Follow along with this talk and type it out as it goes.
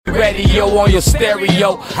radio on your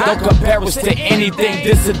stereo. Don't compare us to anything,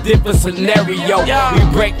 this a different scenario.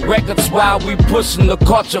 We break records while we pushing the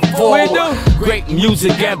culture forward. Great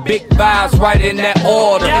music and big vibes right in that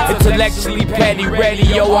order. Intellectually petty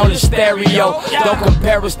radio on the stereo. Don't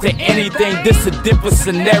compare us to anything, this a different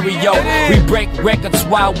scenario. We break records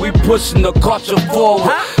while we pushing the culture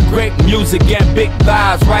forward. Great music and big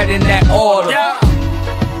vibes right in that order.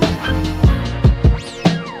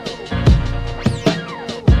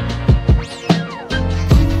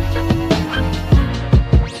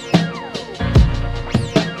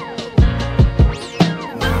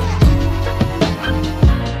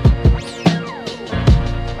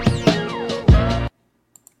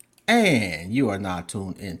 And you are now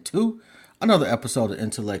tuned into another episode of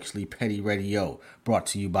Intellectually Petty Radio, brought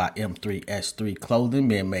to you by M3S3 Clothing.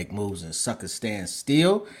 Men make moves and suckers stand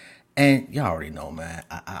still. And y'all already know, man,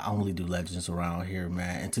 I only do legends around here,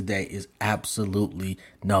 man. And today is absolutely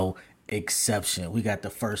no exception. We got the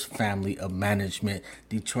first family of management,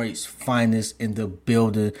 Detroit's finest in the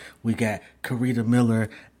building. We got Carita Miller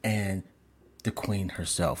and the queen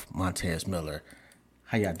herself, Montez Miller.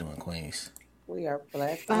 How y'all doing, queens? We are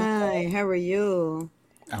blessed. Fine. How are you?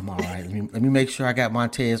 I'm all right. Let me make sure I got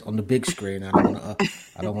Montez on the big screen. I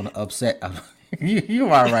don't want to upset.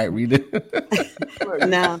 You all right, Rita?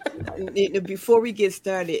 Now, before we get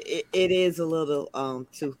started, it is a little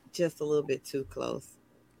just a little bit too close.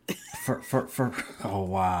 For oh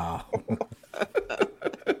wow.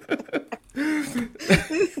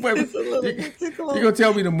 Wait, you're gonna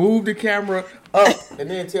tell me to move the camera up and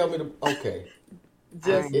then tell me to okay.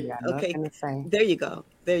 Okay. There you go.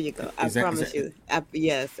 I promise you.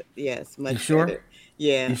 Yes. Much you sure? Better.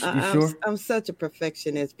 Yeah. You sure? I'm such a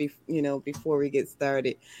perfectionist. Before we get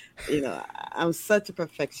started, I'm such a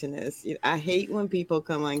perfectionist. I hate when people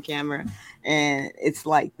come on camera and it's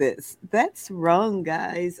like this. That's wrong,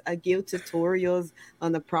 guys. I give tutorials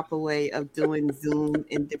on the proper way of doing Zoom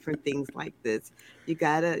and different things like this. You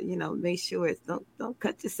gotta, make sure it's don't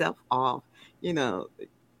cut yourself off.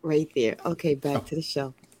 Right there. Okay, back to the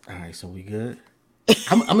show. All right, so we good?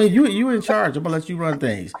 I mean, you in charge. I'm gonna let you run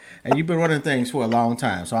things, and you've been running things for a long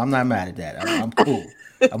time, so I'm not mad at that. I'm cool.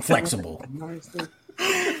 I'm flexible.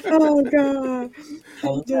 Oh God!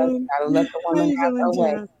 Gotta let the woman have her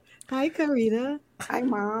way. Hi, Carita. Hi,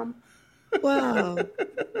 Mom. Wow,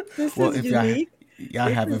 this is unique.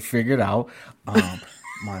 Y'all haven't figured out,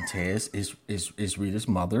 Montez is Rita's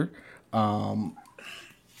mother.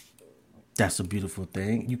 That's a beautiful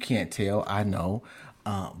thing. You can't tell, I know,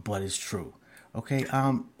 but it's true. Okay,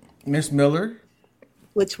 Miss Miller.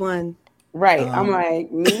 Which one? Right, I'm like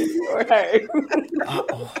me or her.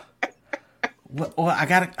 Well, I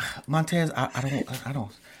gotta, Montez. I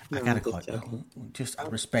don't. I gotta call you just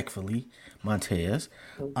respectfully, Montez.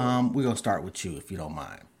 We're gonna start with you if you don't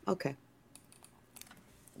mind. Okay.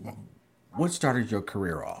 What started your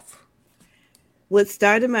career off? What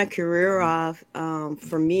started my career off,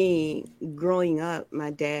 for me, growing up,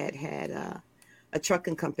 my dad had a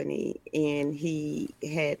trucking company, and he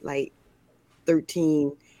had like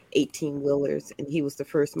 13, 18-wheelers, and he was the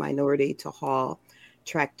first minority to haul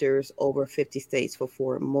tractors over 50 states for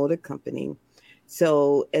Ford Motor Company.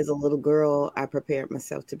 So as a little girl, I prepared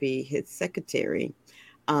myself to be his secretary.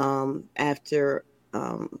 After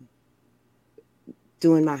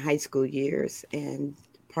doing my high school years and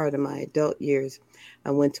part of my adult years,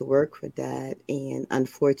 I went to work for Dad, and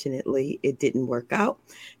unfortunately it didn't work out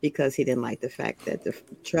because he didn't like the fact that the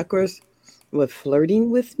truckers were flirting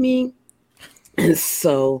with me. And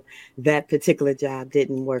so that particular job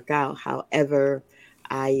didn't work out. However,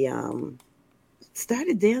 I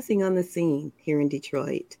started dancing on the scene here in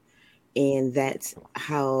Detroit, and that's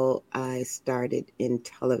how I started in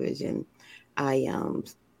television. I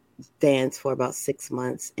danced for about 6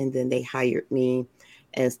 months, and then they hired me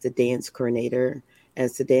as the dance coordinator.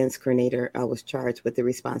 As the dance coordinator, I was charged with the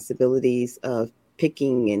responsibilities of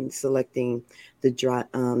picking and selecting the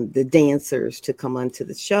dancers to come onto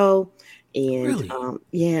the show. And really? I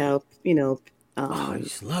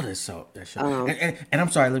just love that show. And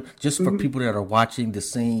I'm sorry, just for people that are watching, the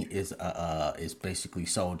scene is basically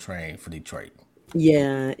Soul Train for Detroit.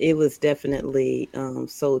 Yeah, it was definitely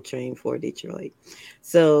Soul Train for Detroit.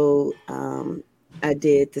 So I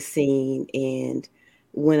did the scene and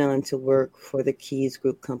went on to work for the Keys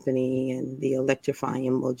Group Company and the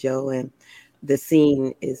Electrifying Mojo. And the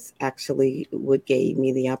scene is actually what gave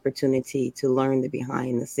me the opportunity to learn the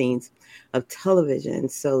behind the scenes of television.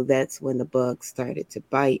 So that's when the bug started to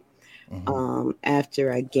bite. Mm-hmm.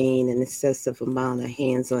 After I gained an excessive amount of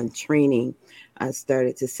hands-on training, I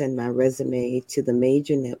started to send my resume to the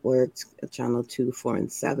major networks, Channel 2, 4,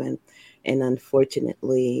 and 7. And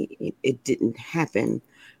unfortunately, it didn't happen.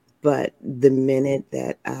 But the minute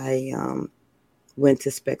that I went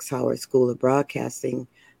to Specs Howard School of Broadcasting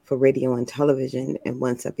for radio and television, and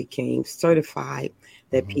once I became certified,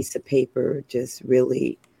 that piece of paper just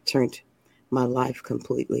really turned my life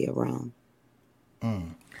completely around.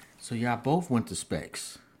 So y'all both went to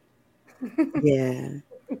Specs. Yeah.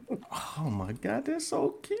 Oh my God, that's so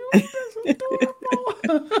cute. That's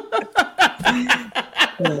adorable.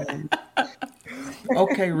 Yeah.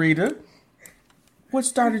 Okay, Rita, what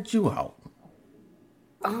started you out?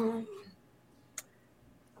 Um,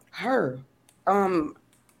 her, um,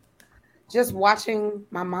 just watching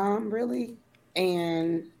my mom really,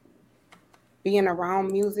 and being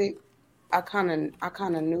around music. I kind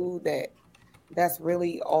of knew that that's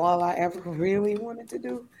really all I ever really wanted to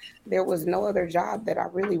do. There was no other job that I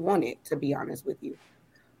really wanted, to be honest with you.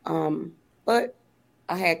 But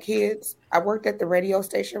I had kids. I worked at the radio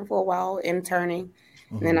station for a while, interning.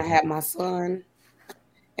 And then I had my son.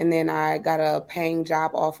 And then I got a paying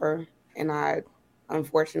job offer. And I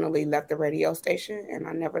unfortunately left the radio station and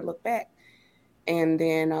I never looked back. And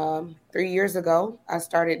then 3 years ago, I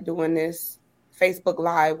started doing this Facebook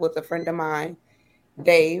Live with a friend of mine,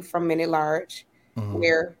 Dave from Minute Large,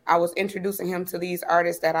 where I was introducing him to these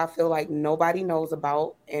artists that I feel like nobody knows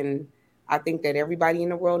about. And I think that everybody in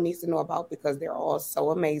the world needs to know about because they're all so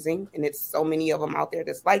amazing. And it's so many of them out there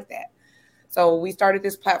that's like that. So we started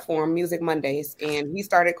this platform, Music Mondays, and he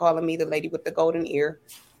started calling me the lady with the golden ear.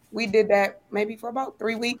 We did that maybe for about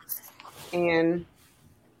 3 weeks. And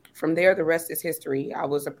from there, the rest is history. I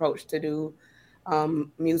was approached to do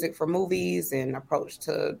music for movies and approached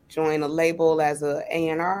to join a label as a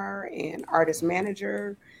A&R and artist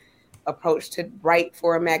manager, approached to write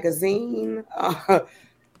for a magazine.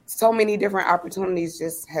 So many different opportunities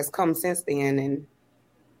just has come since then. And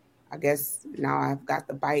I guess now I've got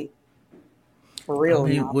the bite for real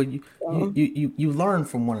now. Well, you learn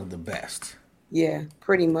from one of the best. Yeah,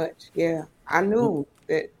 pretty much. Yeah. I knew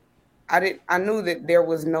that I knew that there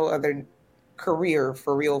was no other career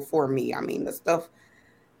for real for me. I mean, the stuff,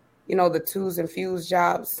 the twos and fuse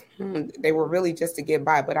jobs, they were really just to get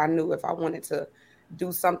by. But I knew if I wanted to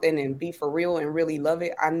do something and be for real and really love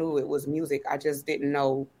it, I knew it was music. I just didn't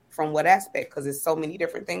know from what aspect because there's so many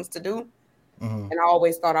different things to do. And I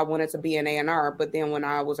always thought I wanted to be an A&R. But then when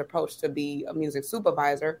I was approached to be a music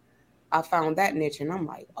supervisor, I found that niche and I'm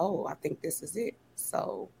like, oh, I think this is it.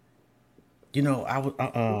 So, I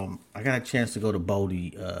got a chance to go to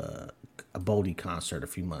a Bodie concert a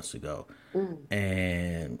few months ago,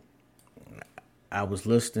 and I was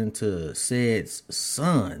listening to Sid's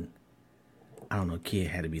son. I don't know, kid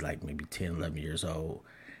had to be like maybe 10, 11 years old.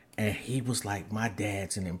 And he was like, my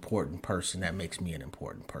dad's an important person. That makes me an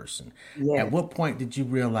important person. Yes. At what point did you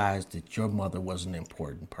realize that your mother was an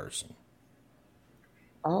important person?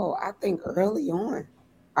 Oh, I think early on,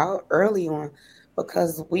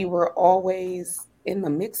 because we were always in the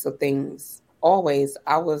mix of things. Always.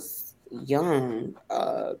 I was young.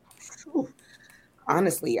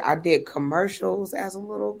 Honestly, I did commercials as a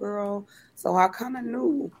little girl. So I kind of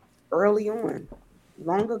knew early on,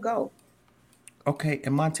 long ago. Okay.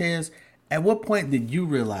 And Montez, at what point did you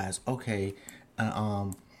realize, okay,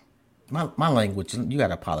 my language, you got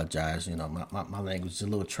to apologize. My language is a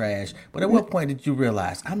little trash. But at what point did you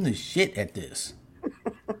realize I'm the shit at this?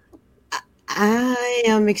 I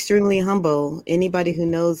am extremely humble. Anybody who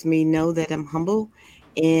knows me know that I'm humble.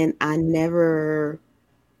 And I never,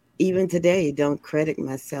 even today, don't credit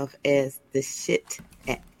myself as the shit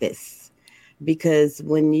at this. Because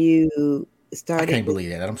when you started... I can't believe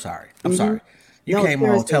that. I'm sorry. Sorry. You came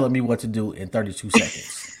on telling me what to do in 32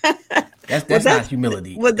 seconds. That's not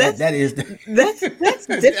humility. Well, that's different.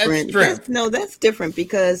 That's different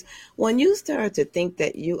because when you start to think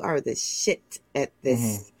that you are the shit at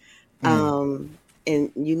this, and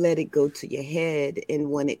you let it go to your head, and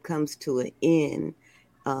when it comes to an end,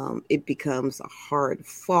 it becomes a hard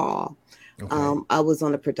fall. Okay. I was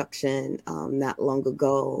on a production not long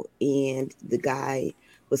ago, and the guy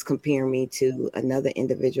was comparing me to another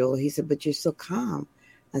individual. He said, "But you're so calm."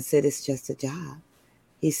 I said, "It's just a job."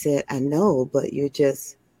 He said, "I know, but you're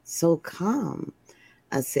just so calm."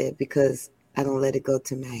 I said, "Because I don't let it go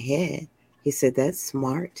to my head." He said, "That's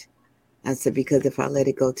smart." I said, "Because if I let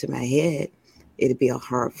it go to my head, it'd be a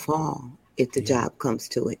hard fall if the job comes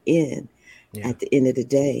to an end. Yeah. At the end of the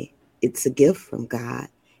day, it's a gift from God,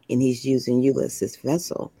 and he's using you as his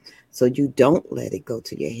vessel. So you don't let it go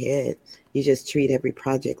to your head. You just treat every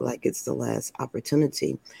project like it's the last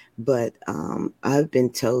opportunity." But I've been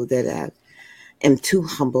told that I am too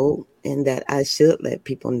humble and that I should let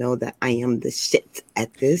people know that I am the shit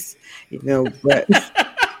at this, but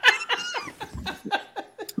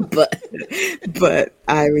but but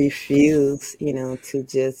I refuse, to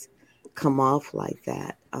just come off like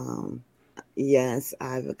that. Yes,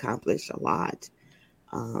 I've accomplished a lot,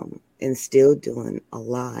 and still doing a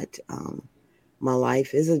lot. My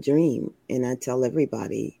life is a dream, and I tell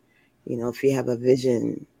everybody, if you have a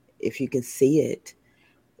vision, if you can see it,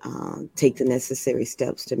 take the necessary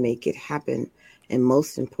steps to make it happen, and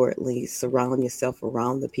most importantly, surround yourself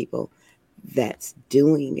around the people that's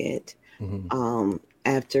doing it.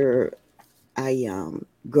 After I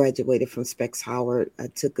graduated from Specs Howard, I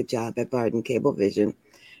took a job at Barton Cablevision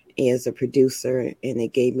as a producer, and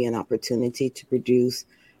it gave me an opportunity to produce,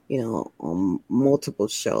 multiple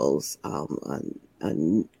shows, a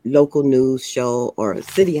local news show or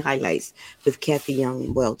city highlights with Kathy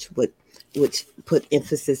Young Welch, which put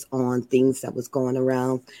emphasis on things that was going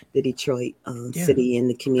around the Detroit city and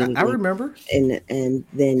the community. I remember. And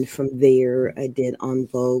then from there, I did On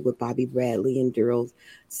Vogue with Bobby Bradley and Daryl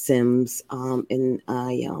Sims, and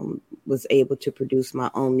I was able to produce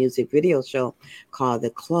my own music video show called The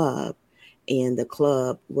Club. And The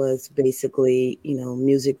Club was basically,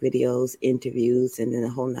 music videos, interviews, and then the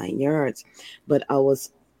whole 9 yards. But I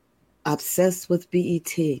was obsessed with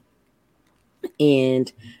BET.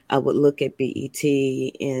 And I would look at BET,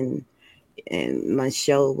 and my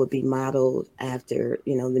show would be modeled after,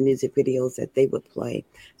 the music videos that they would play.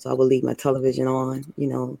 So I would leave my television on,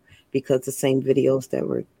 because the same videos that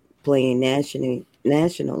were playing nationally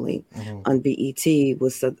on BET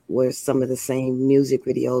were some of the same music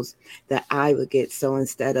videos that I would get. So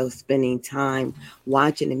instead of spending time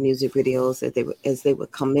watching the music videos as they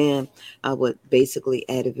would come in, I would basically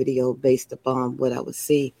add a video based upon what I would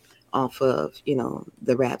see off of,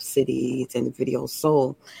 the Rap Cities and Video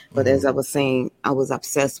Soul. But as I was saying, I was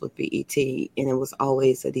obsessed with BET, and it was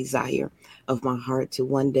always a desire of my heart to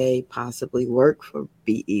one day possibly work for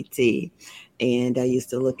BET. And I used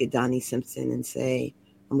to look at Donnie Simpson and say,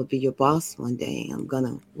 I'm going to be your boss one day. I'm going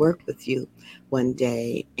to work with you one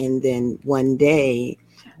day. And then one day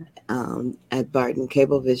at Barton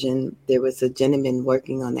Cablevision, there was a gentleman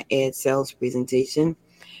working on the ad sales presentation.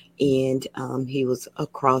 And he was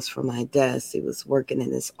across from my desk. He was working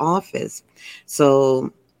in his office.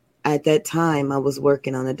 So at that time, I was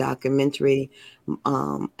working on a documentary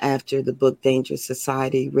after the book Dangerous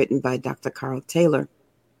Society, written by Dr. Carl Taylor.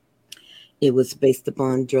 It was based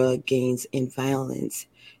upon drug, gangs, and violence.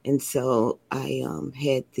 And so I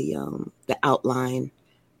had the outline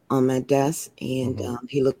on my desk, and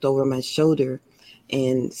he looked over my shoulder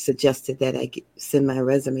and suggested that I send my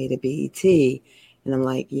resume to BET. And I'm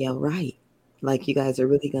like, yeah, right. Like, you guys are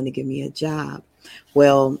really going to give me a job.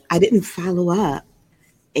 Well, I didn't follow up.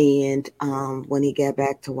 And when he got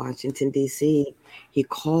back to Washington, D.C., he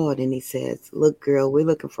called and he says, look, girl, we're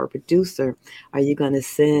looking for a producer. Are you going to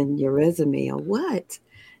send your resume or what?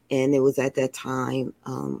 And it was at that time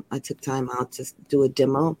I took time out to do a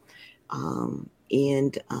demo.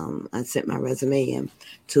 And I sent my resume in.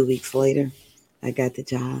 2 weeks later, I got the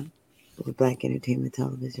job with Black Entertainment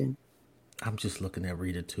Television. I'm just looking at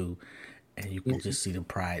Rita too, and you can just see the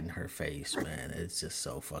pride in her face, man. It's just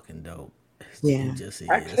so fucking dope. Yeah. It just is.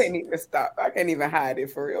 I can't even stop. I can't even hide it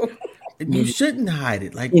for real. You shouldn't hide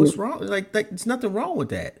it. Like, what's wrong? Like, there's nothing wrong with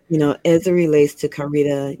that. As it relates to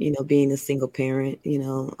Carita, being a single parent, it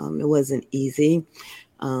wasn't easy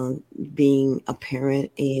being a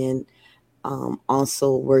parent and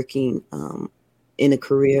also working in a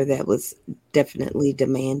career that was definitely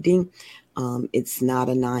demanding. It's not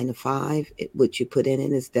a 9 to 5. What you put in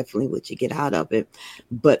it is definitely what you get out of it.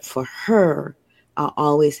 But for her, I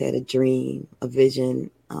always had a dream, a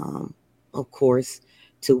vision, of course,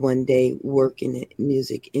 to one day work in the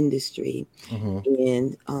music industry.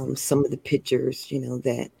 And some of the pictures,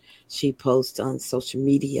 that she posts on social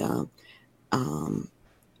media,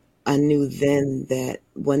 I knew then that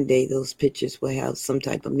one day those pictures will have some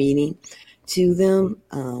type of meaning to them.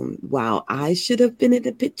 While I should have been in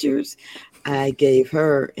the pictures, I gave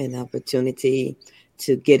her an opportunity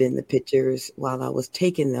to get in the pictures while I was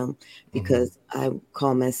taking them, because I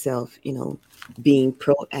call myself, being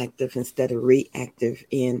proactive instead of reactive,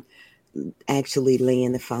 and actually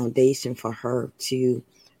laying the foundation for her to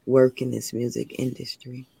work in this music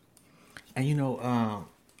industry. And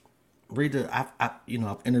Rita,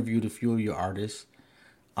 I've interviewed a few of your artists,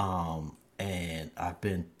 and I've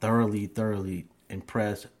been thoroughly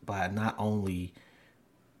impressed by not only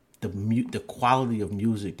the quality of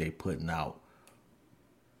music they putting out,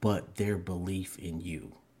 but their belief in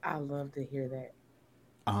you. I love to hear that.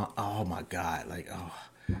 Oh my God!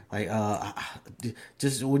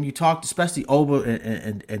 Just when you talk, especially Oba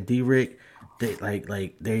and D-Rick,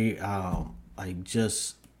 they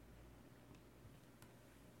just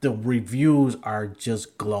the reviews are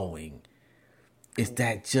just glowing. Is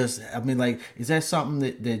that just? I mean, like, is that something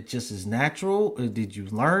that just is natural? Or did you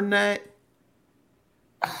learn that?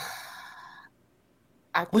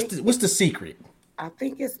 What's the secret? I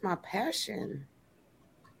think it's my passion.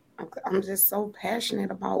 I'm just so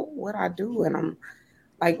passionate about what I do, and I'm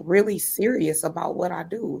like really serious about what I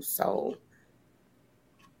do. So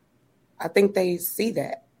I think they see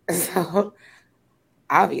that. So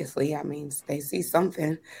obviously, I mean, they see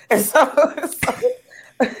something. And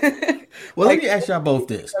Well, like, let me ask y'all both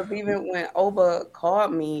this. even when Oba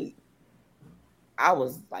called me, I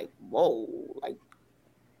was like, whoa, like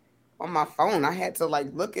on my phone. I had to like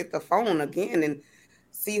look at the phone again and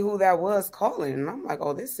see who that was calling. And I'm like,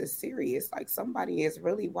 oh, this is serious. Like somebody is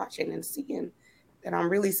really watching and seeing that I'm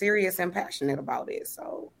really serious and passionate about it.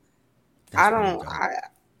 So That's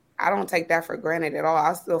I don't take that for granted at all.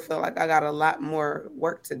 I still feel like I got a lot more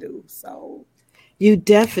work to do. So you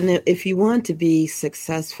definitely, if you want to be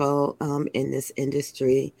successful in this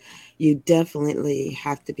industry, you definitely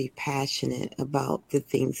have to be passionate about the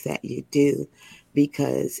things that you do.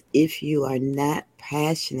 Because if you are not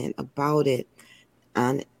passionate about it,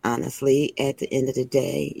 honestly, at the end of the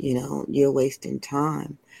day, you're wasting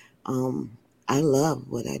time. I love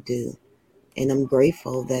what I do. And I'm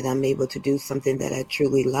grateful that I'm able to do something that I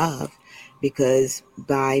truly love, because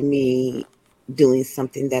by me doing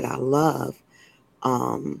something that I love,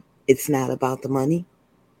 it's not about the money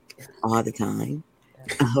all the time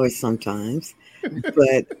or sometimes,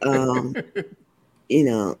 but,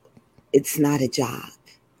 it's not a job.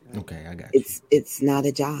 Okay, I got you. It's not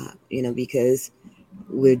a job, because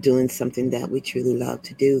we're doing something that we truly love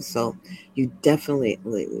to do. So you definitely,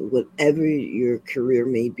 whatever your career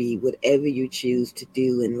may be, whatever you choose to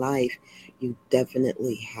do in life, you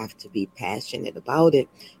definitely have to be passionate about it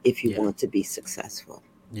if you want to be successful.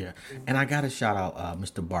 Yeah, and I gotta shout out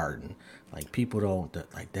Mr. Barton. Like people don't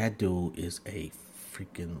like that dude is a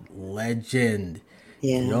freaking legend. If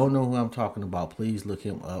you Yeah. don't know who I'm talking about, please look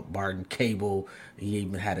him up. Barton Cable. He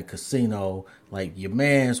even had a casino. Like your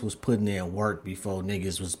man's was putting in work before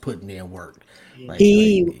niggas was putting in work.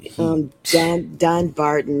 He Don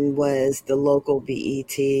Barton was the local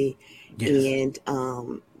BET, yes.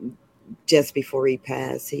 and just before he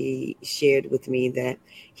passed, he shared with me that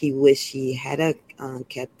he wished he had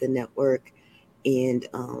kept the network, and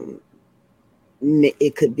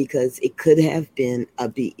it could have been a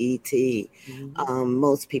BET. mm-hmm.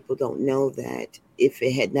 Most people don't know that if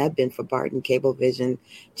it had not been for Barton Cablevision,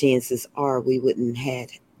 chances are we wouldn't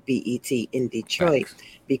had BET in Detroit. Facts.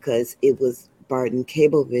 Because it was Barton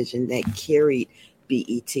Cablevision that carried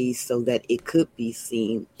BET so that it could be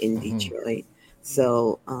seen in Detroit.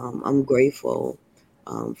 So I'm grateful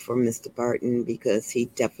for Mr. Barton, because he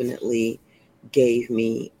definitely gave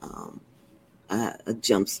me a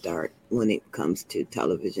jump start when it comes to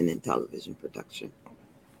television and television production.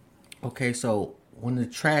 Okay, so when the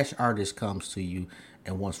trash artist comes to you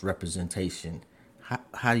and wants representation,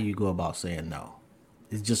 how do you go about saying no?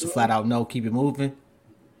 It's just a flat out no, keep it moving?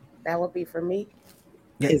 That would be for me.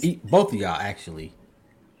 Yeah, both of y'all actually.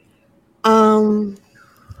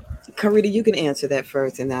 Carita, you can answer that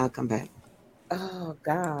first, and then I'll come back. Oh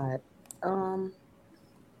God. Um,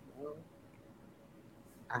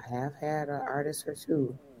 I have had an artist or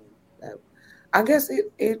two. I guess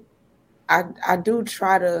I do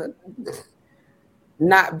try to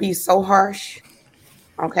not be so harsh.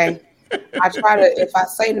 Okay. I try to, if I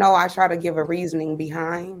say no, I try to give a reasoning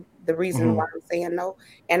behind the reason why I'm saying no.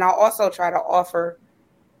 And I also try to offer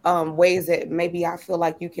ways that maybe I feel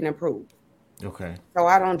like you can improve. Okay. So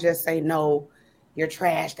I don't just say no, you're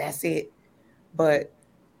trash, that's it. But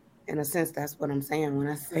in a sense, that's what I'm saying when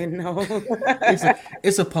I say no.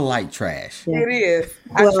 It's a polite trash. It is.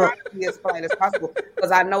 I try to be as polite as possible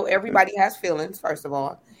because I know everybody has feelings, first of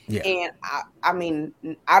all. Yeah. And I mean,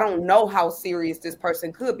 I don't know how serious this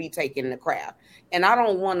person could be taking the craft. And I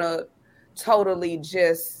don't want to totally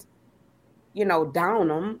just, down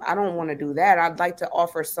them. I don't want to do that. I'd like to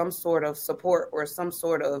offer some sort of support or some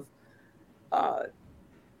sort of,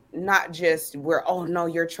 not just where, oh no,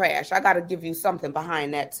 you're trash. I got to give you something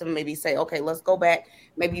behind that to maybe say, okay, let's go back.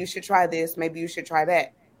 Maybe you should try this. Maybe you should try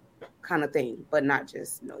that kind of thing, but not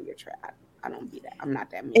just, no, you're trash. I don't be that. I'm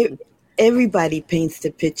not that mean. Everybody paints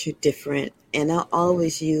the picture different. And I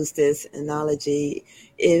always use this analogy.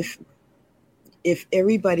 If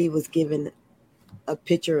everybody was given a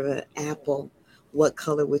picture of an apple, what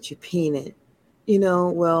color would you paint it?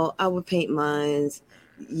 Well, I would paint mine's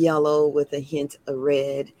yellow with a hint of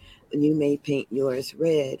red, and you may paint yours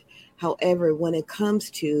red. However, when it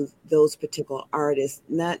comes to those particular artists,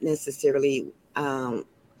 not necessarily,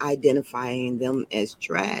 identifying them as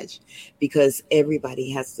trash because everybody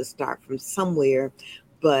has to start from somewhere.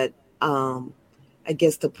 But I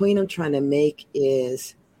guess the point I'm trying to make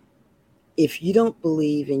is if you don't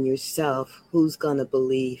believe in yourself, who's going to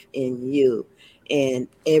believe in you? And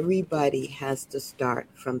everybody has to start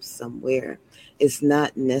from somewhere. It's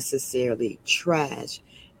not necessarily trash.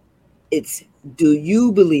 It's, do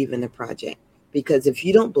you believe in the project? Because if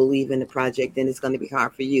you don't believe in the project, then it's going to be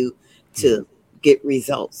hard for you to get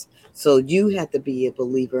results. So you have to be a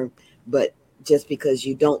believer, but just because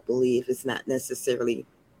you don't believe, it's not necessarily,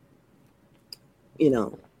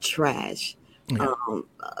 trash. Yeah.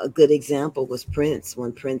 A good example was Prince.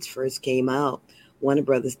 When Prince first came out, Warner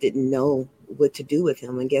Brothers didn't know what to do with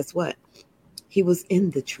him. And guess what? He was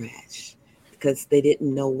in the trash because they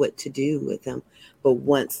didn't know what to do with him. But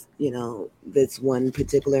once, this one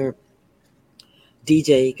particular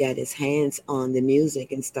DJ got his hands on the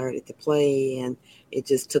music and started to play, and it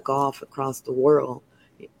just took off across the world,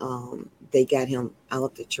 they got him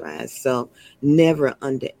out the trash. So never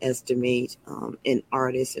underestimate an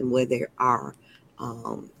artist and where they are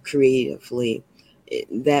creatively.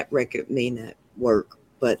 That record may not work,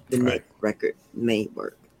 but the next record may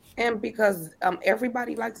work. And because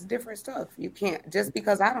everybody likes different stuff. You can't, just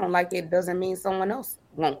because I don't like it doesn't mean someone else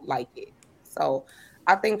won't like it. So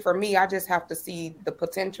I think for me, I just have to see the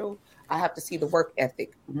potential. I have to see the work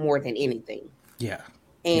ethic more than anything. Yeah.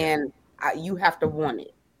 And you have to want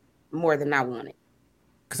it more than I want it.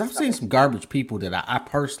 Because I've seen some garbage people that I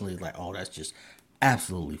personally like, oh, that's just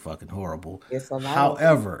absolutely fucking horrible. It's a lot.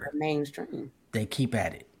 However, mainstream. They keep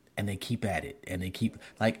at it and they keep at it and they keep,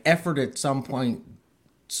 like, effort at some point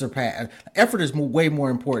effort is way more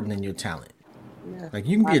important than your talent. Yeah. Like,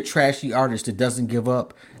 you can be a trashy artist that doesn't give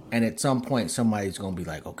up, and at some point somebody's gonna be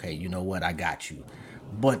like, okay, you know what, I got you.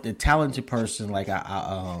 But the talented person, like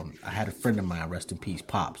I had a friend of mine, rest in peace,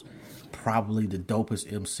 Pops, probably the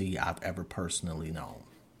dopest MC I've ever personally known.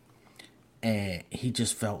 And he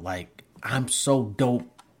just felt like, I'm so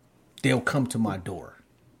dope, they'll come to my door.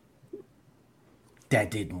 That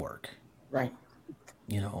didn't work. Right.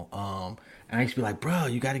 And I used to be like, bro,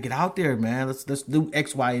 you got to get out there, man. Let's do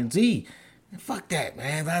X, Y, and Z. And fuck that,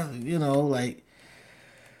 man.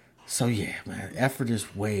 So yeah, man. Effort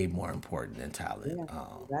is way more important than talent. Yeah,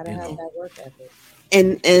 gotta have that work ethic.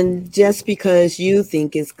 And just because you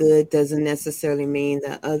think it's good doesn't necessarily mean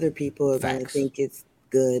that other people are going to think it's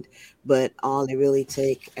good. But all it really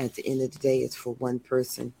takes at the end of the day is for one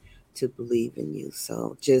person to believe in you.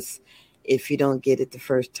 So just, if you don't get it the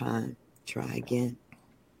first time, try again.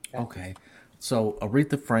 Okay. So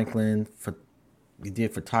Aretha Franklin, you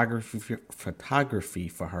did photography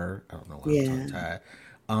for her. I don't know why I'm tongue-tied.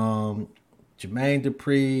 Jermaine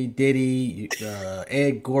Dupri, Diddy,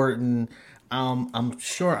 Ed Gordon. I'm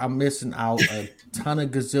sure I'm missing out a ton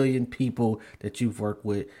of gazillion people that you've worked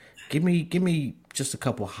with. Give me just a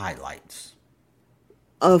couple highlights.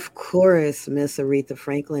 Of course, Miss Aretha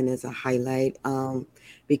Franklin is a highlight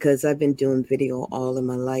because I've been doing video all of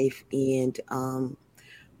my life. And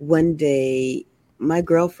one day, my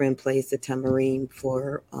girlfriend plays the tambourine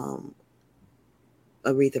for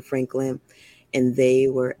Aretha Franklin, and they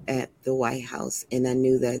were at the White House, and I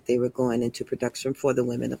knew that they were going into production for the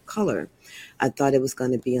women of color. I thought it was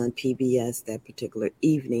going to be on PBS that particular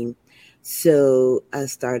evening. So I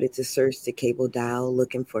started to search the cable dial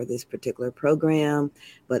looking for this particular program,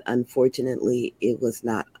 but unfortunately it was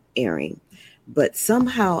not airing. But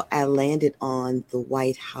somehow I landed on the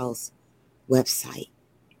White House website,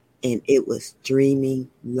 and it was streaming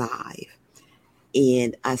live.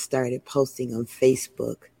 And I started posting on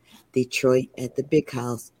Facebook, Detroit at the Big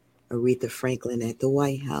House, Aretha Franklin at the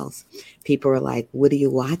White House. People are like, what are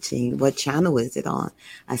you watching? What channel is it on?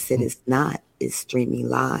 I said, it's not. It's streaming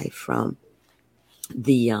live from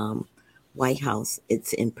the White House.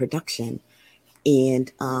 It's in production.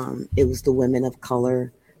 And it was the Women of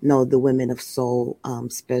Color, the Women of Soul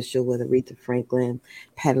special with Aretha Franklin,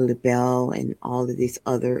 Patti LaBelle, and all of these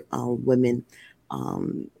other women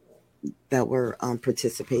that were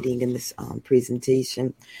participating in this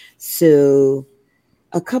presentation. So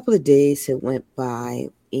a couple of days had went by,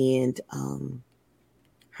 and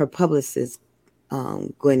her publicist,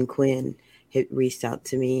 Gwen Quinn, had reached out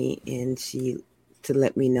to me, and to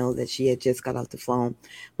let me know that she had just got off the phone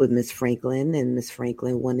with Miss Franklin, and Miss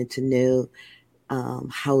Franklin wanted to know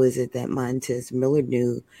how is it that Montez Miller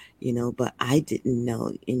knew, but I didn't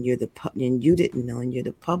know, and you didn't know, and you're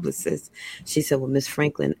the publicist. She said, well, Miss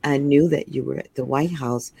Franklin, I knew that you were at the White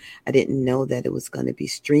House. I didn't know that it was going to be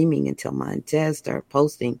streaming until Montez started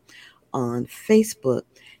posting on Facebook.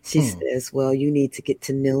 She says, well, you need to get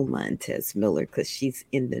to know Montez Miller because she's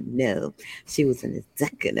in the know. She was an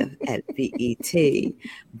executive at BET.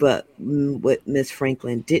 But what Miss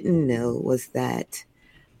Franklin didn't know was that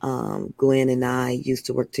Gwen and I used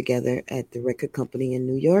to work together at the record company in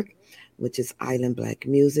New York, which is Island Black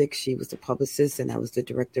Music. She was the publicist and I was the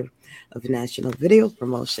director of national video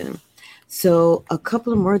promotion. So a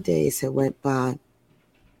couple of more days had went by,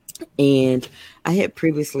 and I had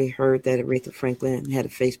previously heard that Aretha Franklin had a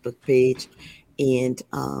Facebook page, and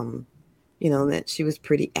that she was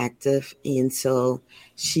pretty active. And so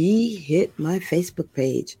she hit my Facebook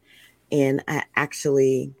page, and I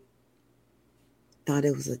actually thought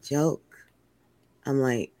it was a joke. I'm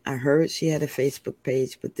like, I heard she had a Facebook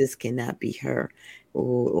page, but this cannot be her.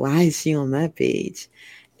 Why is she on my page?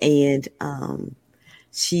 And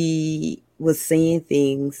she was saying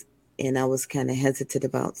things, and I was kind of hesitant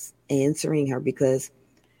about answering her because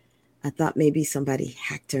I thought maybe somebody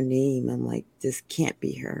hacked her name. I'm like, this can't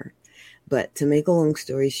be her. But to make a long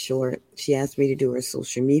story short, she asked me to do her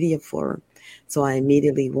social media for her. So I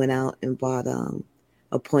immediately went out and bought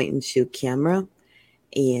a point and shoot camera.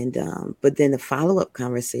 And but then the follow-up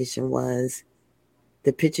conversation was,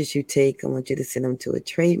 the pictures you take, I want you to send them to a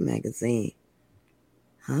trade magazine.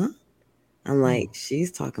 Huh? I'm like,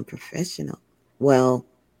 she's talking professional. Well,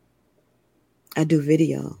 I do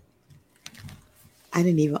video. I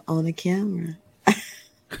didn't even own a camera.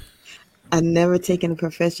 I've never taken a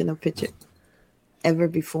professional picture ever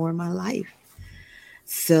before in my life.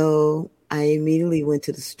 So I immediately went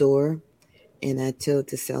to the store and I told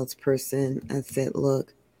the salesperson, I said,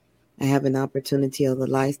 look, I have an opportunity of a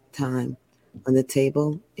lifetime on the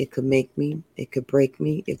table. It could make me, it could break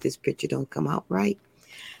me if this picture don't come out right.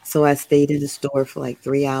 So I stayed in the store for like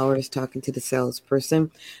 3 hours talking to the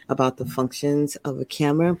salesperson about the functions of a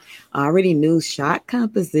camera. I already knew shot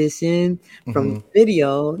composition from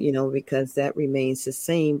video, because that remains the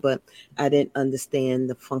same, but I didn't understand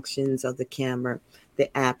the functions of the camera,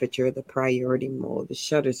 the aperture, the priority mode, the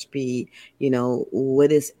shutter speed,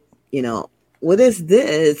 what is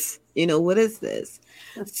this? What is this?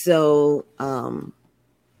 So,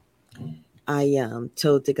 I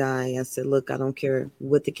told the guy, I said, look, I don't care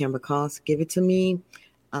what the camera costs. Give it to me.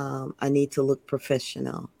 I need to look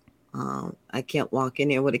professional. I can't walk in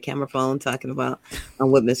there with a camera phone talking about,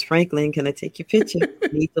 I'm with Miss Franklin. Can I take your picture? I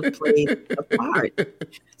need to play a part.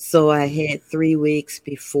 So I had 3 weeks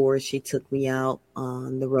before she took me out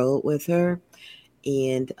on the road with her.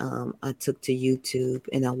 And I took to YouTube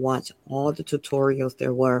and I watched all the tutorials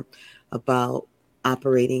there were about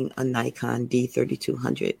operating a Nikon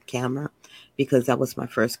D3200 camera, because that was my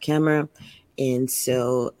first camera. And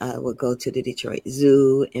so I would go to the Detroit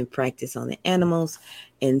Zoo and practice on the animals.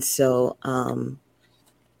 And so, and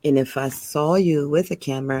if I saw you with a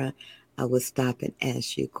camera, I would stop and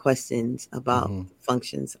ask you questions about the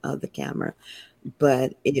functions of the camera.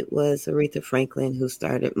 But it was Aretha Franklin who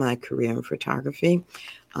started my career in photography.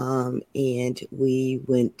 And we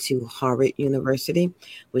went to Harvard University,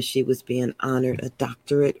 where she was being honored a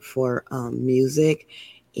doctorate for music.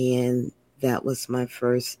 And that was my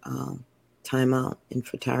first time out in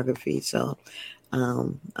photography. So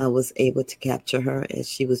I was able to capture her as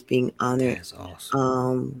she was being honored. That's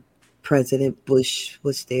awesome. President Bush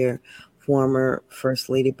was there. Former First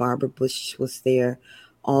Lady Barbara Bush was there.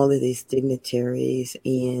 All of these dignitaries.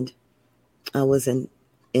 And I was in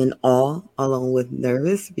awe, along with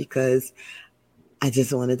nervous, because I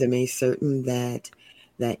just wanted to make certain that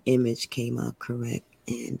that image came out correct.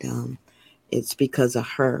 And it's because of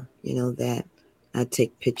her, that I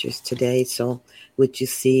take pictures today. So what you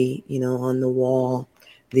see, on the wall,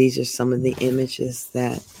 these are some of the images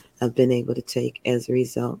that I've been able to take as a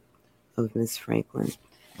result of Miss Franklin.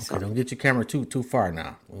 Okay, so, don't get your camera too far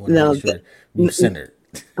now. We want to no, make sure you centered.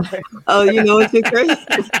 Oh, you know what you're crazy?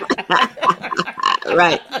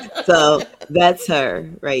 Right. So that's her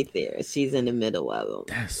right there. She's in the middle of them.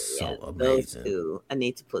 That's so amazing. Those two. I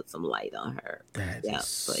need to put some light on her. That is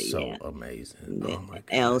so amazing. Oh my God.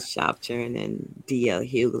 L. Shopturn and D.L.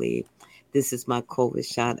 Hughley. This is my COVID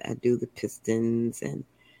shot. I do the Pistons and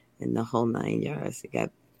the whole 9 yards. I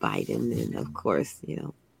got Biden and, of course,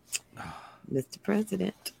 Mr.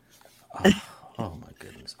 President. Oh my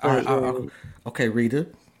goodness! All right, okay, Rita,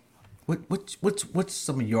 what's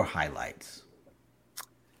some of your highlights?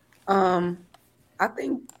 I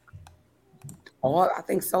think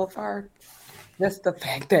so far, just the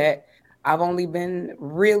fact that I've only been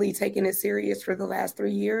really taking it serious for the last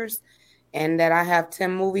 3 years, and that I have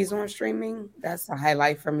 10 movies on streaming. That's a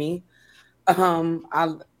highlight for me.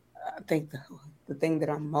 I think the thing that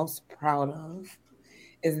I'm most proud of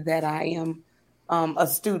is that I am a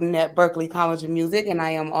student at Berklee College of Music, and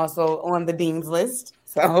I am also on the dean's list.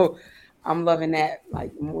 So I'm loving that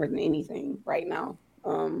like more than anything right now.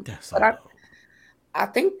 That's so But dope. I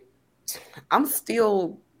think I'm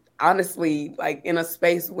still honestly like in a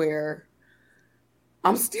space where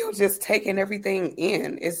I'm still just taking everything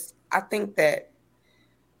in. I think that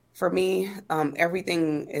for me,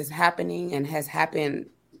 everything is happening and has happened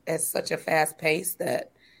at such a fast pace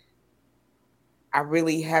that I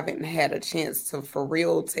really haven't had a chance to for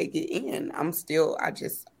real take it in.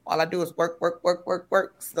 All I do is work, work, work, work,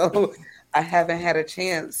 work. So I haven't had a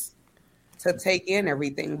chance to take in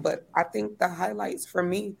everything. But I think the highlights for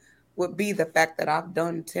me would be the fact that I've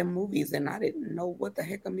done 10 movies and I didn't know what the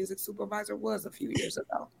heck a music supervisor was a few years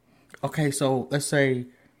ago. Okay, so let's say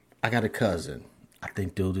I got a cousin. I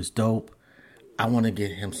think dude is dope. I want to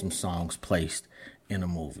get him some songs placed in a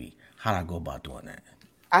movie. How do I go about doing that?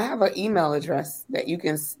 I have an email address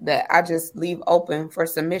that I just leave open for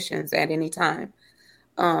submissions at any time.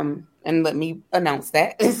 And let me announce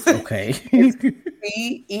that. Okay. It's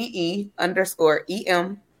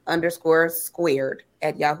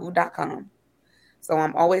CEE_EM_squared@yahoo.com. So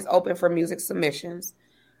I'm always open for music submissions.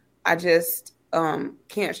 I just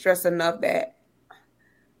can't stress enough that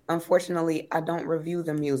unfortunately I don't review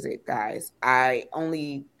the music, guys. I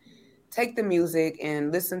only take the music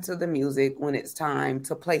and listen to the music when it's time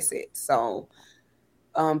to place it. So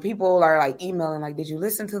people are like emailing like, did you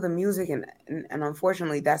listen to the music? And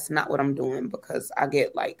unfortunately that's not what I'm doing, because I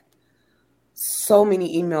get like so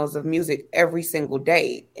many emails of music every single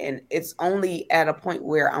day, and it's only at a point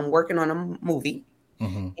where I'm working on a movie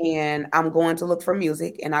and I'm going to look for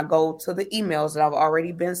music and I go to the emails that I've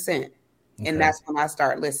already been sent, and that's when I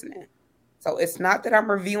start listening. So it's not that I'm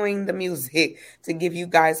reviewing the music to give you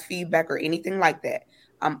guys feedback or anything like that.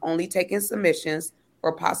 I'm only taking submissions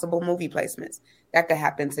for possible movie placements. That could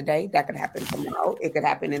happen today. That could happen tomorrow. It could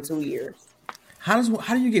happen in 2 years. How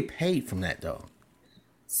do you get paid from that though?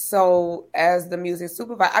 So as the music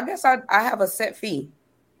supervisor, I guess I have a set fee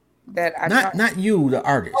that I not you, the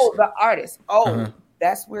artist. Oh, the artist.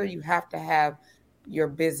 That's where you have to have your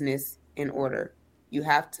business in order. You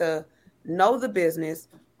have to know the business,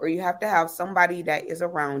 or you have to have somebody that is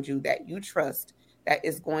around you that you trust that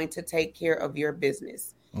is going to take care of your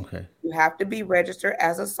business. Okay. You have to be registered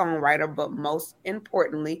as a songwriter, but most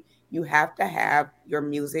importantly, you have to have your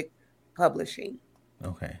music publishing.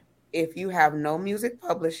 Okay. If you have no music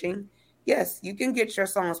publishing, yes, you can get your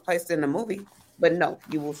songs placed in the movie, but no,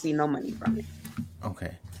 you will see no money from it.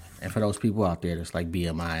 Okay. And for those people out there that's like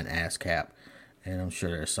BMI and ASCAP, and I'm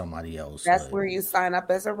sure there's somebody else. That's where you sign up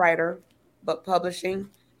as a writer, but publishing,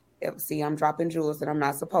 see, I'm dropping jewels that I'm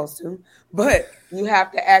not supposed to, but you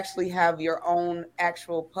have to actually have your own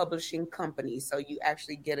actual publishing company. So you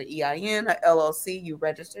actually get an EIN, a LLC, you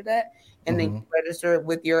register that, and then you register it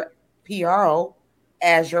with your PRO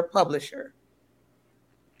as your publisher.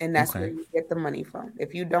 And that's where you get the money from.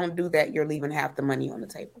 If you don't do that, you're leaving half the money on the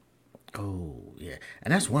table. Oh, yeah.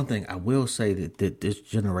 And that's one thing I will say that this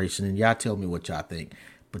generation, and y'all tell me what y'all think,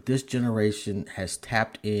 but this generation has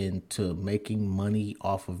tapped into making money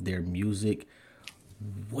off of their music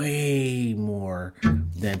way more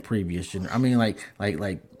than previous generation. I mean, like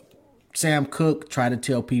Sam Cooke tried to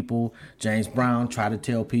tell people, James Brown tried to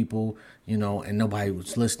tell people, you know, and nobody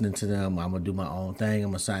was listening to them. I'm going to do my own thing. I'm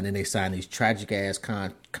going to sign. And they sign these tragic ass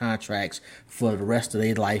contracts for the rest of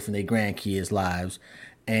their life and their grandkids' lives.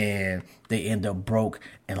 And they end up broke,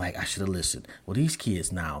 and like, I should have listened. Well, these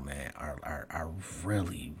kids now, man, are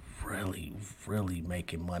really, really, really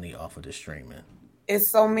making money off of the streaming. It's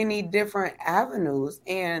so many different avenues,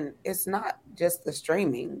 and it's not just the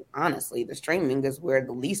streaming. Honestly, the streaming is where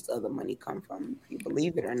the least of the money come from, if you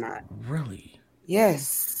believe it or not. Really?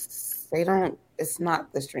 Yes. They don't, it's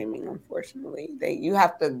not the streaming, unfortunately. You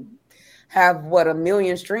have to have 1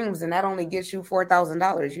 million streams, and that only gets you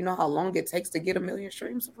 $4,000. You know how long it takes to get 1 million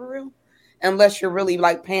streams for real? Unless you're really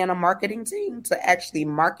like paying a marketing team to actually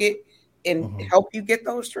market and help you get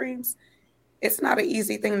those streams. It's not an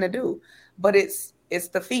easy thing to do, but it's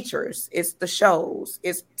the features, it's the shows,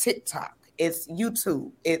 it's TikTok, it's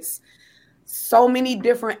YouTube, it's so many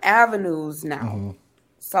different avenues now.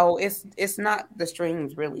 So it's not the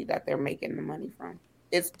streams really that they're making the money from.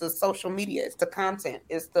 It's the social media, it's the content,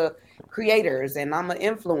 it's the creators, and I'm an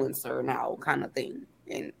influencer now kind of thing.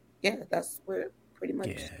 And yeah, that's where pretty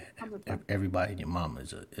much everybody and your mama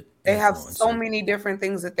is a they have so many different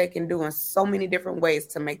things that they can do and so many different ways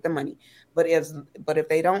to make the money. But if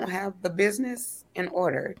they don't have the business in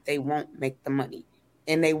order, they won't make the money.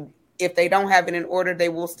 And if they don't have it in order, they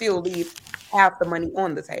will still leave half the money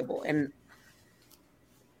on the table. And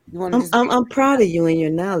I'm proud of you and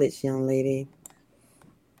your knowledge, young lady.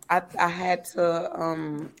 I had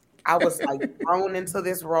to I was like thrown into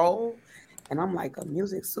this role, and I'm like a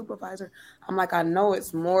music supervisor. I'm like, I know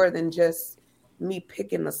it's more than just me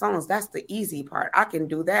picking the songs. That's the easy part. I can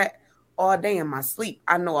do that all day in my sleep.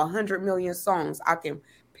 I know 100 million songs I can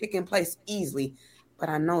pick and place easily, but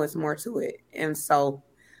I know it's more to it. And so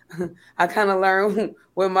I kind of learned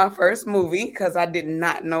with my first movie because I did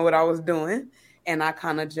not know what I was doing. And I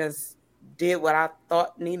kind of just did what I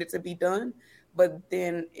thought needed to be done. But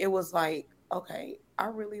then it was like, okay, I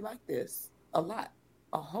really like this a lot,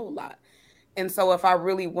 a whole lot. And so if I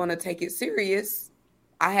really want to take it serious,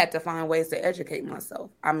 I had to find ways to educate myself.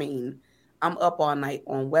 I mean, I'm up all night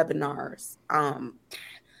on webinars.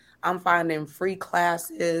 I'm finding free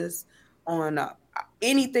classes on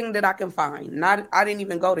anything that I can find. Not, I didn't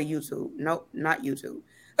even go to YouTube. Nope, not YouTube.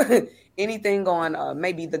 Anything on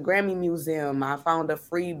maybe the Grammy Museum. I found a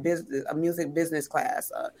music business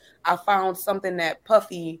class. I found something that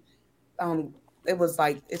Puffy. It was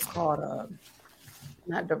like it's called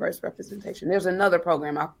not diverse representation. There's another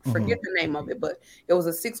program. I forget the name of it, but it was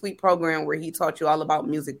a 6-week program where he taught you all about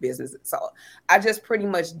music business. So I just pretty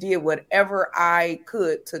much did whatever I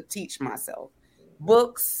could to teach myself.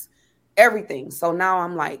 Books, everything. So now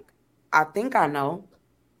I'm like, I think I know,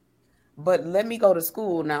 but let me go to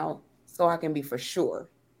school now so I can be for sure.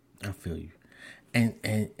 I feel you.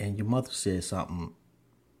 And your mother said something.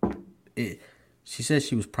 She said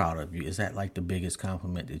she was proud of you. Is that like the biggest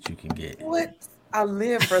compliment that you can get? What? I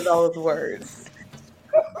live for those words.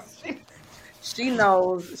 She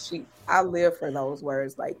knows I live for those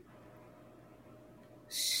words. Like,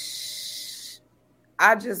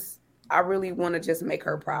 I really want to just make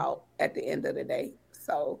her proud at the end of the day.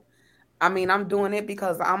 So, I mean, I'm doing it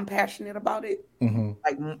because I'm passionate about it,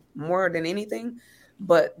 like more than anything.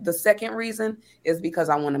 But the second reason is because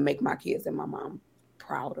I want to make my kids and my mom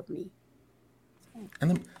proud of me.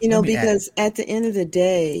 Because at the end of the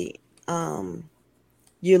day,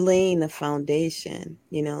 you're laying the foundation,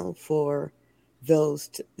 for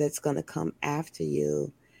those that's going to come after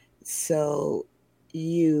you. So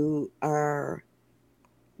you are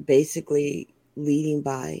basically leading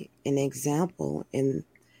by an example, and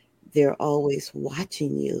they're always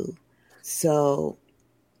watching you. So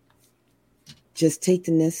just take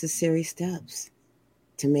the necessary steps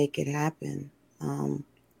to make it happen.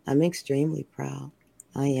 I'm extremely proud.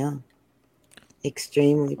 I am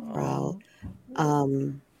extremely proud.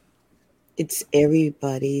 It's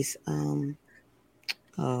everybody's.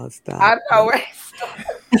 Stop! I know, right?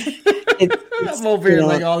 I'm over here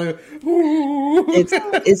like all the.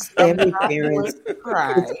 It's every parent's.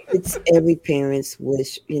 It's every parent's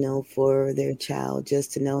wish, for their child,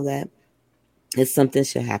 just to know that if something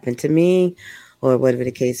should happen to me, or whatever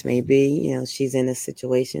the case may be, she's in a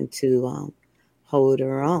situation to hold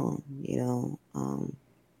her on.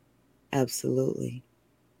 Absolutely.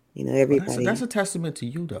 Everybody. Well, that's a testament to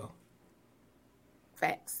you, though.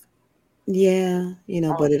 Facts. Yeah,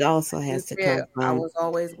 but it also has to come from. I was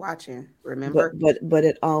always watching. Remember, but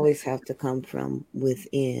it always have to come from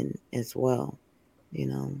within as well. It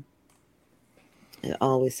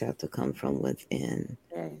always have to come from within.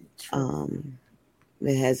 Yeah,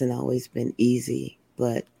 it hasn't always been easy,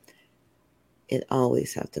 but it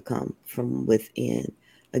always have to come from within.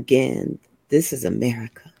 Again, this is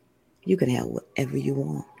America. You can have whatever you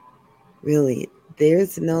want. Really,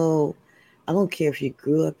 there's no. I don't care if you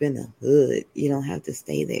grew up in the hood. You don't have to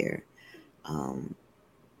stay there.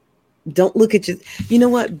 Don't look at you know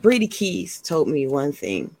what? Brady Keys told me one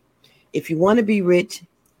thing. If you want to be rich,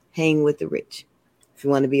 hang with the rich. If you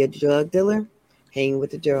want to be a drug dealer, hang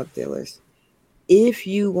with the drug dealers. If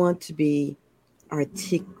you want to be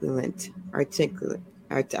articulate,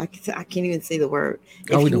 I can't even say the word.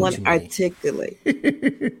 If you want to articulate,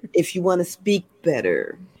 if you want to speak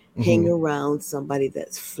better, hang around somebody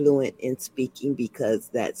that's fluent in speaking, because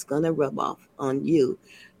that's going to rub off on you.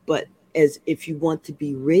 But if you want to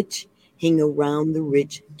be rich, hang around the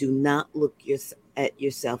rich. Do not look at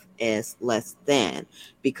yourself as less than,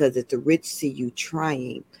 because if the rich see you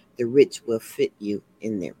trying, the rich will fit you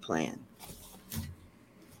in their plan.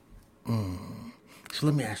 So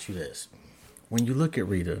let me ask you this. When you look at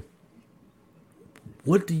Rita,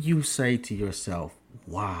 what do you say to yourself?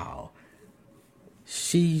 Wow,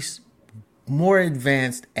 she's more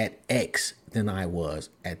advanced at X than I was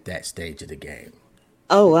at that stage of the game.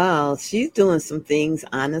 Oh, wow. She's doing some things,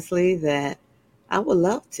 honestly, that I would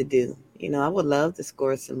love to do. I would love to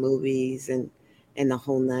score some movies and the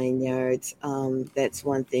whole 9 yards. That's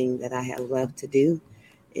one thing that I have loved to do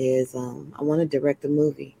is I want to direct a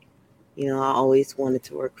movie. I always wanted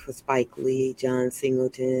to work for Spike Lee, John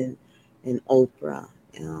Singleton, and Oprah,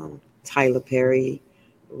 Tyler Perry.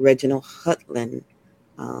 Reginald Hudlin.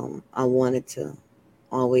 I wanted to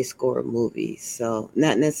always score a movie. So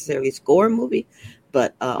not necessarily score a movie,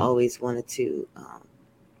 but I always wanted to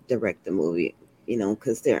direct the movie,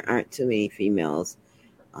 because there aren't too many females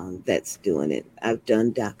that's doing it. I've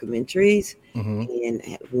done documentaries and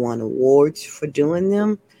have won awards for doing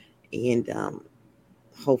them. And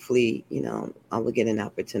hopefully, I will get an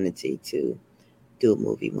opportunity to do a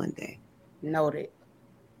movie one day. Noted.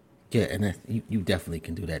 Yeah, and you definitely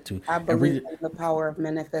can do that too. I believe in the power of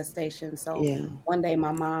manifestation. So one day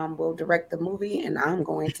my mom will direct the movie and I'm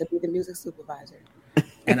going to be the music supervisor.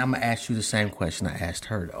 And I'm going to ask you the same question I asked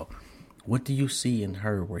her, though. What do you see in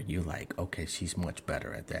her where you're like, okay, she's much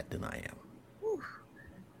better at that than I am?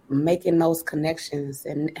 Making those connections,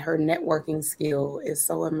 and her networking skill is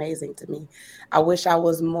so amazing to me. I wish I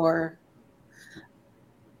was more.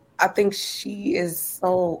 I think she is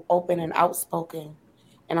so open and outspoken.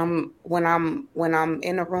 And when I'm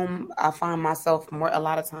in a room, I find myself a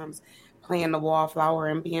lot of times playing the wallflower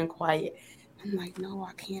and being quiet. I'm like, no,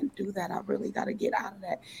 I can't do that. I really got to get out of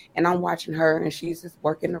that. And I'm watching her, and she's just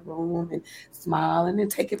working the room and smiling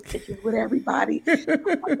and taking pictures with everybody.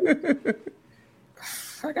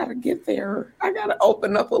 I got to get there. I got to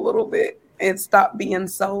open up a little bit and stop being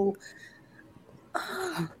so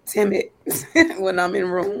timid when I'm in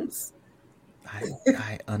rooms.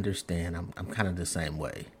 I understand. I'm kind of the same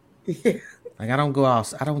way. Yeah. Like I don't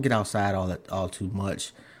get outside all too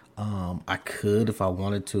much. I could if I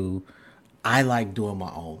wanted to. I like doing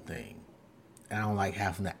my own thing. I don't like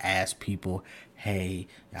having to ask people. Hey,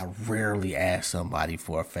 I rarely ask somebody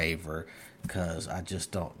for a favor because I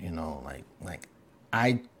just don't. Like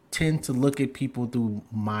I tend to look at people through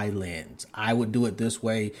my lens. I would do it this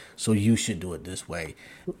way, so you should do it this way,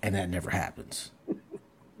 and that never happens.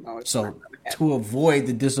 So to avoid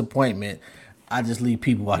the disappointment, I just leave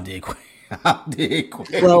people out the equation.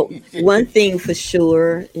 Well, one thing for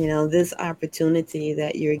sure, this opportunity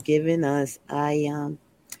that you're giving us,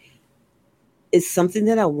 it's something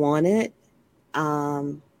that I wanted,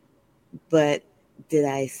 but did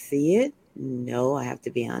I see it? No, I have to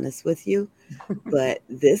be honest with you. But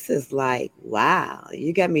this is like, wow,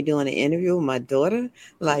 you got me doing an interview with my daughter?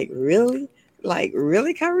 Like, really? Like,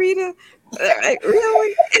 really, Carita? Like,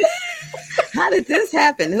 really? How did this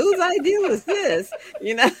happen? Whose idea was this?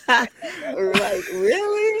 Like,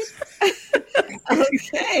 really?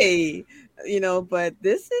 Okay. But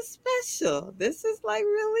this is special. This is like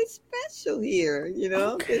really special here.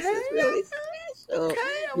 Okay. This is really special.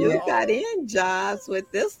 Okay. You got in jobs with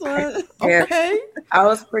this one. Okay. I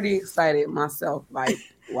was pretty excited myself. Like,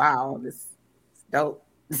 wow, this is dope.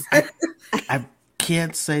 I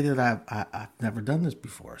can't say that I've never done this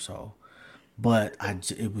before, so. But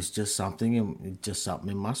it was just something in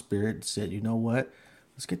my spirit that said, you know what?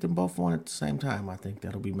 Let's get them both on at the same time. I think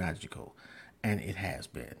that'll be magical. And it has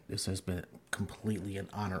been. This has been completely an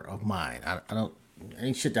honor of mine. I don't,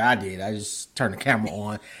 ain't shit that I did. I just turned the camera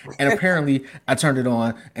on. And apparently I turned it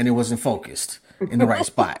on and it wasn't focused in the right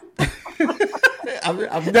spot.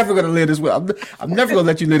 I'm never going to live this one. I'm never going to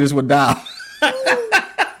let you live this one down.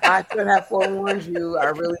 I should have forewarned you. I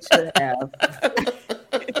really should have.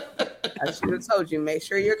 I should have told you, make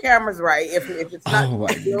sure your camera's right. If it's not, oh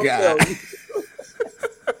my God.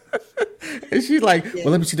 And she's like, well,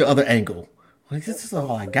 let me see the other angle. Like, this is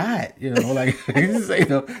all I got, like, this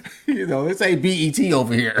ain't BET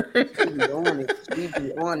over here. She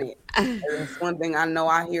be on it. That's one thing I know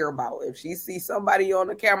I hear about. If she sees somebody on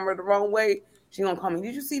the camera the wrong way, she gonna call me,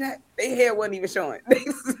 did you see that? Their hair wasn't even showing.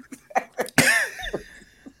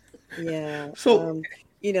 Yeah. So,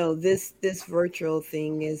 this virtual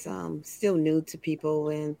thing is still new to people,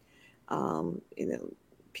 and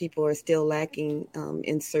people are still lacking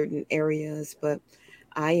in certain areas. But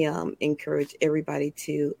I encourage everybody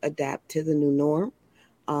to adapt to the new norm.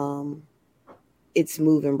 It's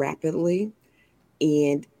moving rapidly,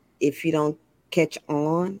 and if you don't catch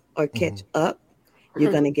on or catch up,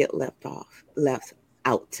 you're going to get left out.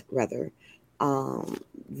 The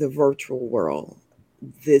virtual world.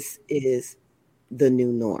 This is the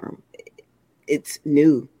new norm. It's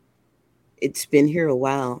new. It's been here a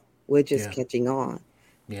while. We're just catching on.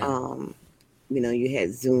 Yeah. You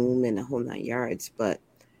had Zoom and the whole 9 yards, but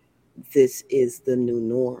this is the new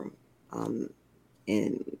norm.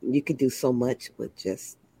 And you could do so much with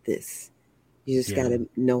just this. You just got to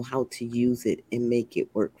know how to use it and make it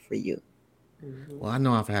work for you. Well, I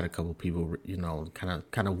know I've had a couple people,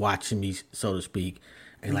 kind of watching me, so to speak,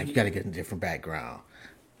 and like, you got to get a different background.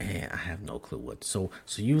 And I have no clue what. So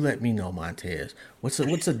you let me know, Montez. What's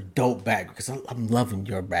a dope background? Because I'm loving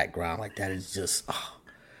your background. Like, that is just,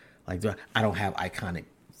 like, I don't have iconic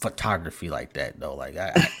photography like that though. Like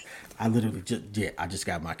I literally I just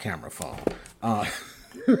got my camera phone.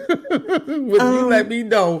 Would you let me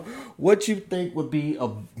know what you think would be a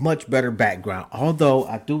much better background? Although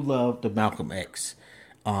I do love the Malcolm X,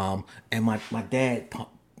 and my dad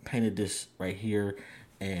painted this right here,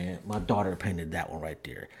 and my daughter painted that one right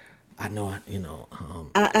there. I know, I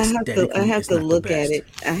have to look at it.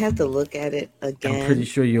 I have to look at it again. I'm pretty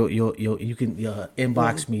sure you can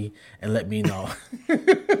inbox me and let me know.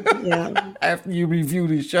 Yeah. After you review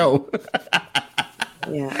the show.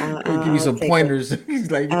 Yeah, I'll give you some pointers. He's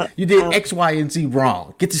like, you did X, Y, and Z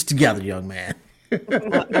wrong. Get this together, young man.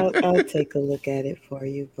 I'll take a look at it for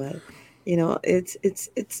you, but it's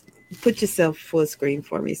put yourself full screen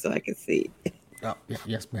for me so I can see. Oh,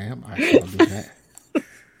 yes, ma'am. I'll do that.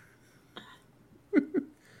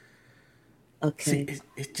 Okay. See,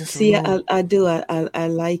 it's just I do. I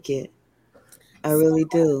like it. I really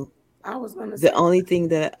do. I was gonna say the only thing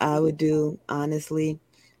that I would do, honestly,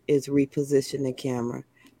 is reposition the camera.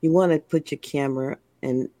 You want to put your camera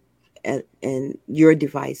and your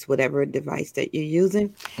device, whatever device that you're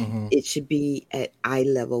using, it should be at eye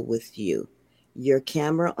level with you. Your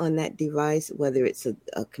camera on that device, whether it's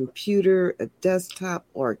a computer, a desktop,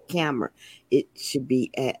 or a camera, it should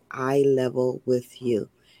be at eye level with you.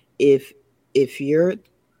 If your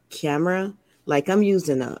camera, like I'm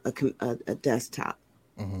using a desktop,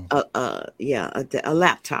 a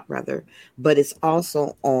laptop rather, but it's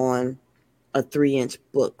also on a 3-inch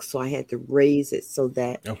book, so I had to raise it so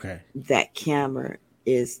that that camera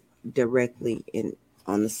is directly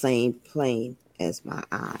on the same plane as my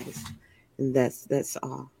eyes, and that's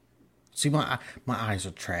all. See, my eyes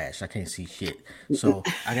are trash. I can't see shit. So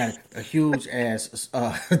I got a huge ass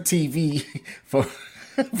TV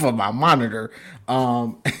for my monitor.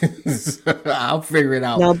 I'll figure it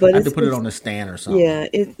out. No, but I have to put it on a stand or something. Yeah,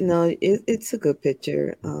 it's a good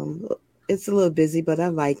picture. It's a little busy, but I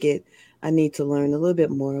like it. I need to learn a little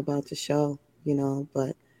bit more about the show,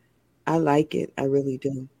 but I like it. I really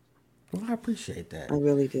do. Well, I appreciate that. I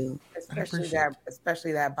really do.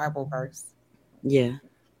 Especially that Bible verse. Yeah.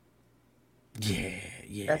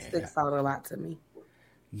 Yeah. That sticks out a lot to me.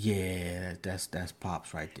 Yeah, that's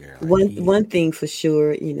pops right there. Like one thing for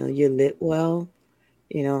sure, you're lit well,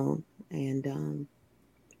 and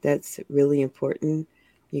that's really important.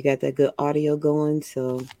 You got that good audio going,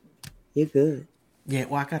 so you're good. Yeah,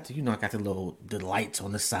 well, I got the lights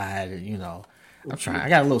on the side, and I'm trying. I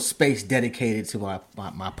got a little space dedicated to my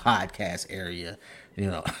podcast area,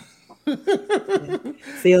 Yeah.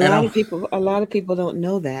 See, a lot of people don't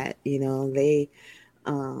know that.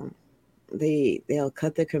 They'll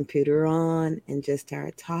cut their computer on and just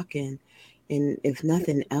start talking, and if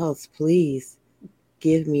nothing else, please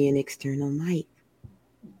give me an external mic.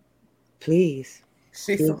 Please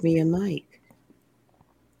give me a mic.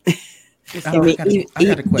 I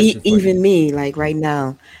got a question for you. Me, like right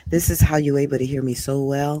now, this is how you're able to hear me so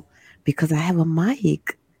well, because I have a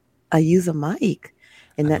mic. I use a mic,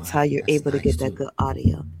 and that's how you're able to get that good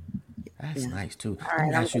audio. That's nice too. All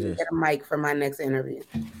right, I'm going to get a mic for my next interview.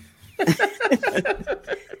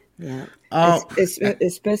 Yeah.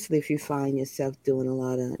 Especially if you find yourself doing a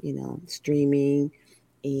lot of, streaming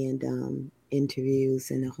and interviews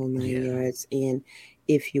and the whole 9 yards. And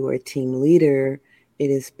if you are a team leader, it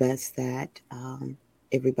is best that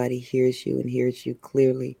everybody hears you and hears you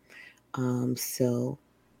clearly. So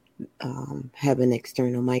have an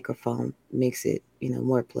external microphone makes it,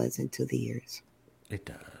 more pleasant to the ears. It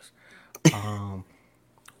does.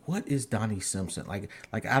 What is Donnie Simpson like?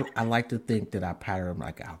 I like to think that I pattern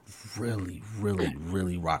like I really, really,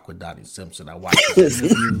 really rock with Donnie Simpson. I watch his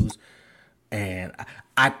interviews, and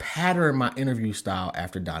I pattern my interview style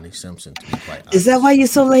after Donnie Simpson. To be quite honest. Is that why you're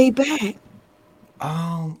so laid back?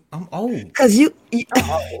 I'm old. Because you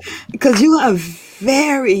are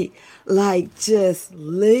very just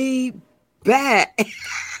laid back.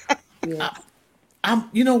 Yeah.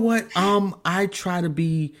 You know what? I try to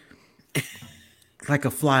be like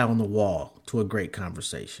a fly on the wall to a great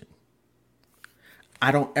conversation.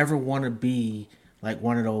 I don't ever want to be like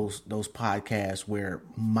one of those podcasts where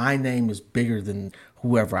my name is bigger than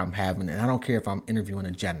whoever I'm having, and I don't care if I'm interviewing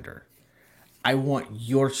a gender. I want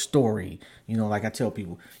your story. Like I tell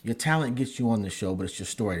people, your talent gets you on the show, but it's your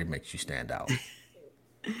story that makes you stand out.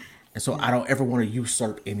 And so I don't ever want to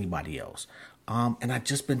usurp anybody else. And I've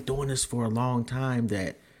just been doing this for a long time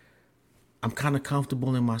that I'm kind of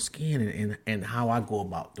comfortable in my skin and how I go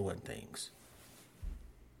about doing things.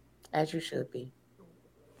 As you should be.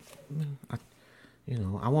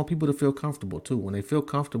 I want people to feel comfortable too. When they feel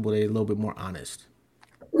comfortable, they're a little bit more honest.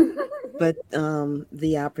 but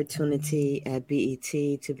the opportunity at BET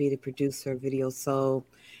to be the producer of Video Soul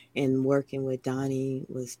and working with Donnie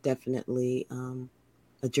was definitely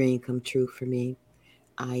a dream come true for me.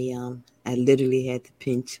 I literally had to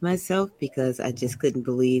pinch myself because I just couldn't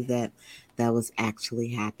believe that that was actually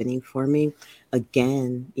happening for me.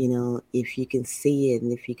 Again, if you can see it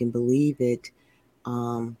and if you can believe it,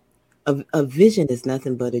 um, a vision is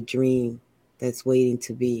nothing but a dream that's waiting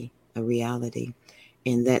to be a reality.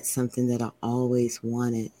 And that's something that I always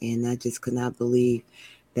wanted. And I just could not believe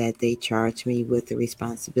that they charged me with the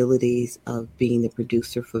responsibilities of being the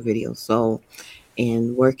producer for Video Soul.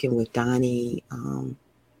 And working with Donnie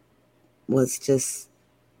was just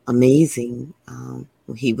amazing.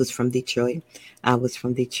 He was from Detroit. I was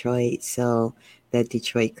from Detroit. So that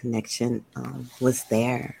Detroit connection was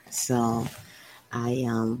there. So I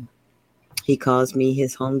he calls me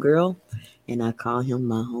his homegirl, and I call him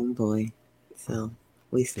my homeboy. So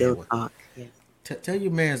we still talk. Yeah. Tell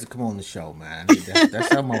your mans to come on the show, man.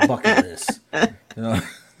 That's on my bucket list.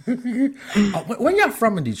 Where y'all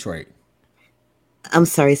from in Detroit? I'm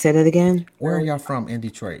sorry, say that again. Where are y'all from in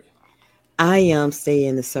Detroit? I stay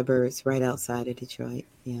in the suburbs right outside of Detroit.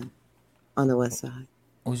 Yeah, on the west side.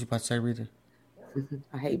 What was you about to say, Rita?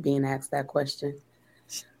 I hate being asked that question.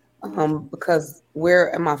 Because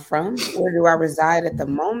where am I from? Where do I reside at the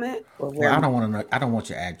moment? Or where I don't want to know. I don't want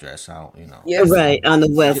your address. I don't, Yes. Right on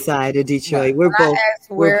the west side of Detroit. We're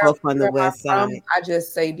both on the west side. I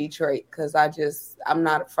just say Detroit because I'm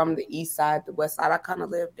not from the east side, the west side. I kind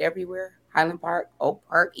of lived everywhere. Highland Park, Oak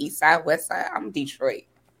Park, east side, west side. I'm Detroit.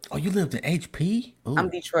 Oh, you lived in HP? Ooh. I'm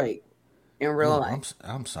Detroit in real life.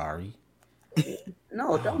 I'm sorry.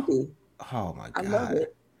 No, don't be. Oh my God. I love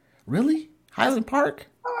it. Really? Highland Park?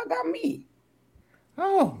 Oh, I got me.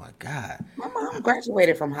 Oh my God. My mom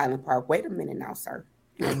graduated from Highland Park. Wait a minute now, sir.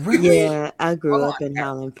 Really? Yeah, I grew up in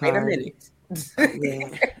Highland Park. Wait a minute.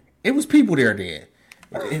 Yeah. It was people there then.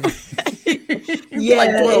 Yeah,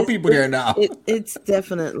 like 12 people there now. It's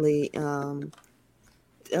definitely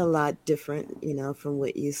a lot different, from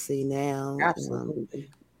what you see now. Absolutely.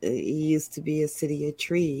 It used to be a city of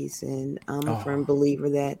trees, and I'm a firm believer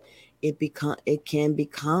that it can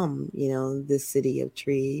become, the city of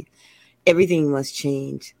trees. Everything must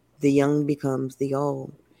change. The young becomes the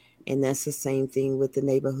old, and that's the same thing with the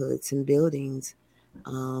neighborhoods and buildings.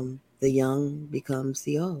 The young becomes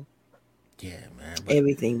the old. Yeah, man.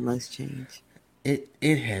 Everything must change. It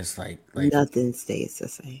has like nothing stays the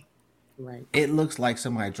same. Right. It looks like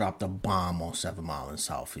somebody dropped a bomb on 7 Mile in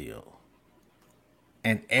Southfield.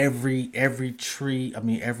 And every tree,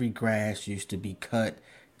 every grass used to be cut,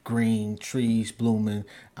 green, trees blooming.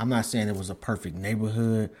 I'm not saying it was a perfect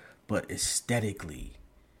neighborhood, but aesthetically,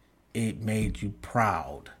 it made you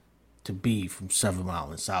proud to be from 7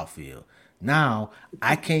 Mile in Southfield. Now,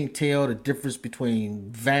 I can't tell the difference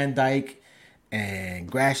between Van Dyke and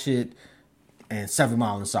Gratiot and 7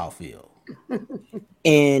 Mile in Southfield.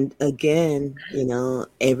 And again,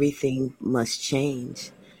 everything must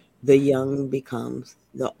change. The young becomes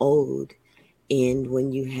the old. And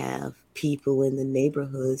when you have people in the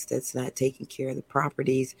neighborhoods that's not taking care of the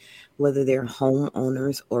properties, whether they're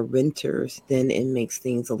homeowners or renters, then it makes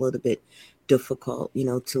things a little bit difficult,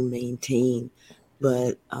 to maintain.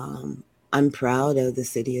 But I'm proud of the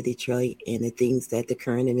city of Detroit and the things that the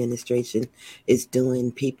current administration is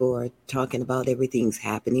doing. People are talking about everything's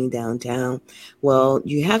happening downtown. Well,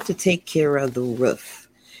 you have to take care of the roof.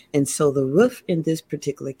 And so the roof in this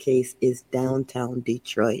particular case is downtown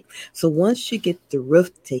Detroit. So once you get the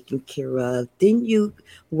roof taken care of, then you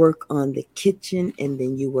work on the kitchen, and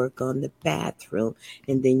then you work on the bathroom,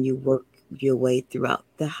 and then you work your way throughout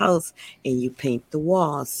the house, and you paint the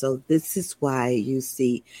walls. So this is why you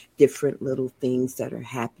see different little things that are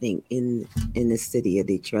happening in the city of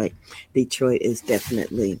Detroit. Detroit is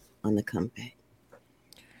definitely on the comeback.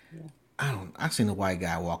 I seen a white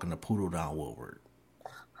guy walking the poodle down Woodward.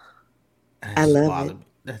 I love it.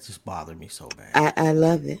 That just bothered me so bad. I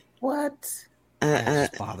love it. What? That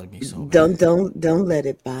just bothered me so bad. Don't let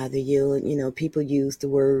it bother you. People use the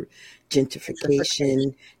word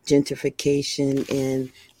gentrification,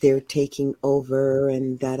 and they're taking over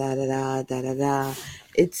and da da da da da da da.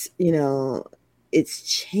 It's it's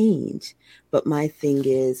change. But my thing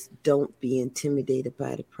is, don't be intimidated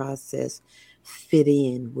by the process. Fit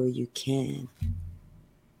in where you can.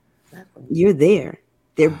 You're there.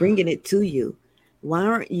 They're bringing it to you. Why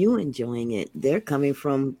aren't you enjoying it? They're coming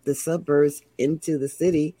from the suburbs into the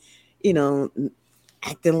city,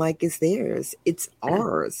 acting like it's theirs. It's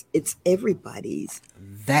ours. It's everybody's.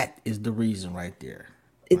 That is the reason right there.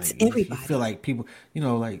 It's everybody. You feel like people,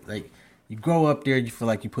 you grow up there, you feel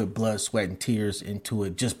like you put blood, sweat, and tears into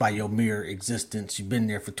it just by your mere existence. You've been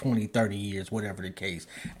there for 20, 30 years, whatever the case.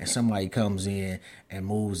 And somebody comes in and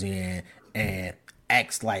moves in and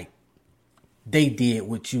acts like they did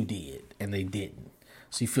what you did and they didn't.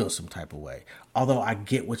 So you feel some type of way. Although I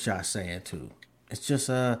get what y'all saying too. It's just,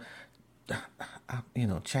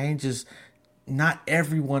 change is, not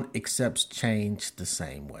everyone accepts change the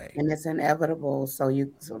same way. And it's inevitable. So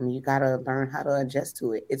you got to learn how to adjust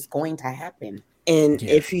to it. It's going to happen. And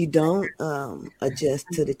if you don't adjust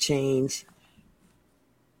to the change,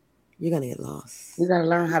 you're gonna get lost. You got to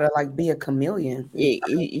learn how to be a chameleon.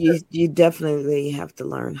 You definitely have to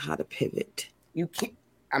learn how to pivot. You can't.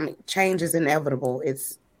 I mean, change is inevitable.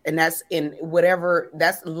 That's in whatever.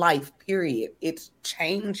 That's life. Period.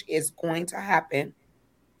 Change is going to happen.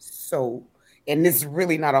 So, and there's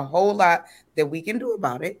really not a whole lot that we can do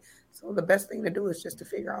about it. So the best thing to do is just to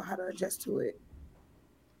figure out how to adjust to it.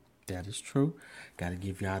 That is true. Got to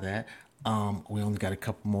give y'all that. We only got a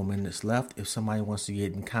couple more minutes left. If somebody wants to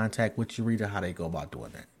get in contact with you, Rita, how they go about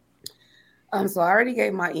doing that? So I already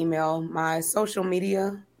gave my email, my social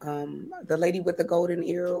media, the lady with the golden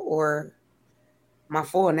ear, or my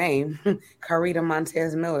full name, Carita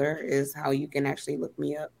Montez Miller, is how you can actually look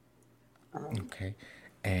me up. Okay.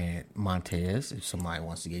 And Montez, if somebody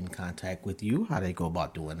wants to get in contact with you, how they go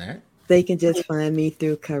about doing that? They can just find me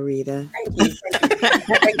through Carita. Thank you.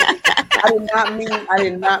 I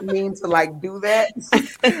did not mean to do that.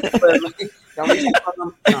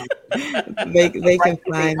 They can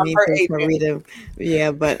find me through Carita.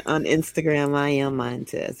 Yeah, but on Instagram I am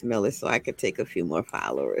Montez Miller, so I could take a few more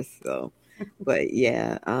followers. So, but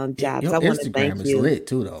yeah, Jobs. Your I want to thank Instagram you. is lit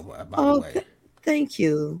too, though. By the way. Thank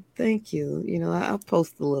you. I'll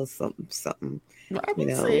post a little something. I'll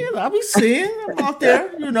be seeing. I'm out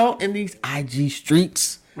there, in these IG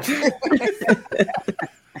streets.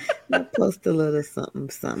 I'll post a little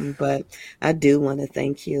something. But I do want to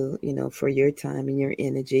thank you, for your time and your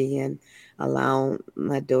energy and allow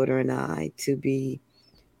my daughter and I to be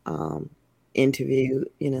interviewed,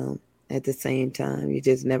 at the same time. You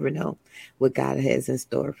just never know what God has in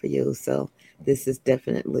store for you. So this has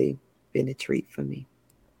definitely been a treat for me.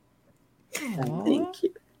 Aww. Thank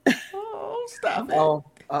you. Oh, stop it.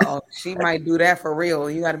 Oh, she might do that for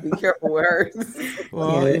real. You got to be careful with her.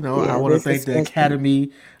 Well, I want to thank the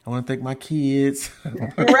Academy. I want to thank my kids.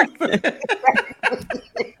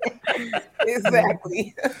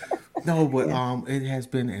 Exactly. No, but it has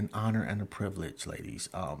been an honor and a privilege, ladies.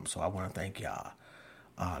 So I want to thank y'all.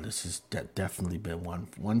 This has definitely been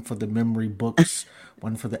one for the memory books,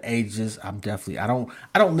 one for the ages. I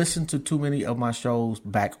don't listen to too many of my shows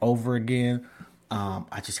back over again.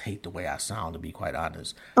 I just hate the way I sound, to be quite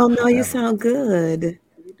honest. Oh no, you sound good.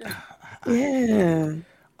 Yeah,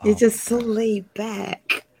 you're just so laid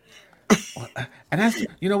back. And that's,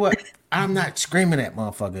 what? I'm not screaming at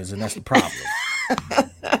motherfuckers, and that's the problem.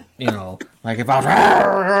 Like if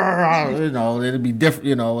I was, it'd be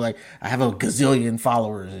different. Like I have a gazillion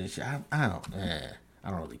followers and shit. I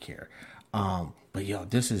don't really care. But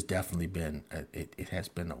this has definitely been it has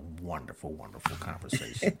been a wonderful, wonderful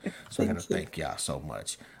conversation. So I gotta thank y'all so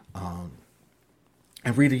much. And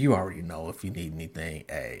Rita, you already know if you need anything,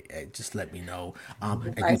 hey, just let me know.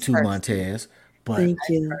 And you too, Montez. But thank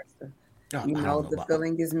you. The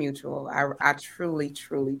feeling is mutual. I truly,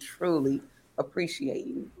 truly, truly appreciate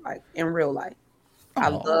you, in real life. I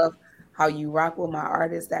love how you rock with my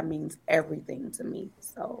artists. That means everything to me.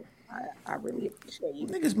 So I really appreciate you.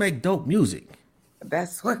 Niggas make dope music.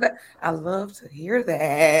 That's what I love to hear.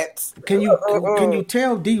 That. Can you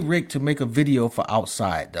tell D-Rick to make a video for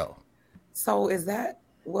Outside though? So is that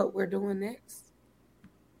what we're doing next?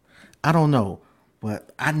 I don't know,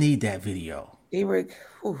 but I need that video. D-Rick,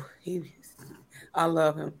 I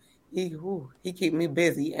love him. He keep me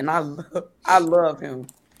busy, and I love him.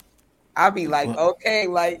 I'll be like, okay,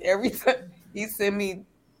 every time he send me,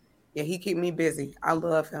 he keep me busy. I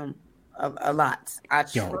love him a lot.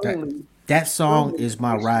 That song is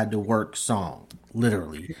my ride to work song,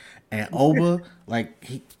 literally. And Oba,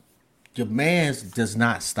 your man does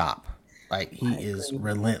not stop. He is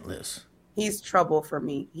relentless. He's trouble for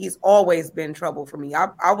me. He's always been trouble for me.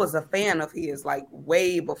 I was a fan of his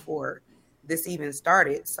way before this even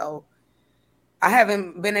started. So I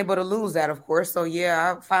haven't been able to lose that, of course. So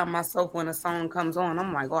I find myself when a song comes on,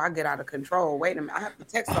 I'm like, I get out of control. Wait a minute. I have to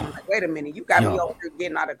text someone wait a minute. You got me over here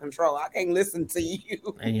getting out of control. I can't listen to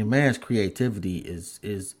you. And your man's creativity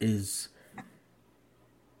is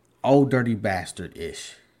old dirty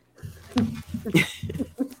bastard-ish.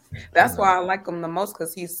 That's why I like him the most,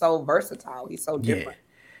 because he's so versatile. He's so different.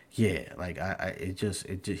 yeah, like it just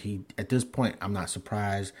he at this point I'm not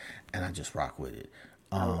surprised, and I just rock with it.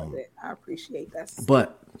 I love it. I appreciate that.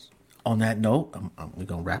 But on that note, we're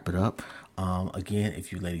gonna wrap it up. Again,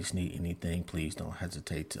 if you ladies need anything, please don't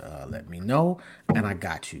hesitate to let me know, and I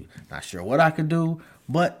got you. Not sure what I can do,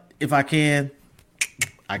 but if I can,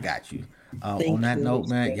 I got you. On that note,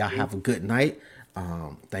 man, y'all have a good night.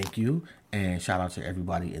 Thank you, and shout out to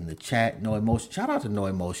everybody in the chat. No Emotion. Shout out to No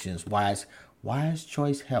Emotions. Wise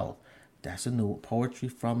Choice Health. That's a new poetry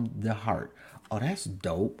from the heart. Oh, that's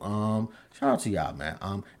dope. Shout out to y'all,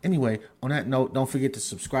 man. Anyway, on that note, don't forget to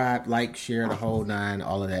subscribe, like, share the whole nine,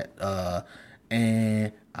 all of that.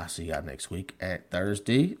 And I'll see y'all next week at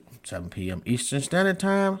Thursday, 7 p.m. Eastern Standard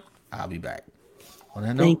Time. I'll be back. On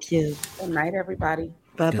that note, Thank you. Good night, everybody.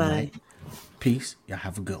 Bye-bye. Peace. Y'all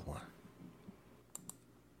have a good one.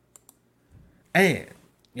 And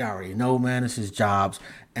y'all already know, man, this is Jobs,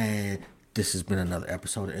 and this has been another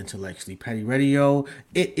episode of Intellectually Petty Radio.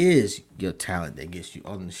 It is your talent that gets you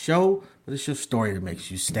on the show, but it's your story that makes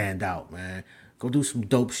you stand out, man. Go do some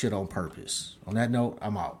dope shit on purpose. On that note,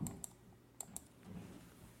 I'm out.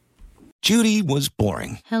 Judy was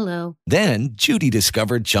boring. Hello. Then Judy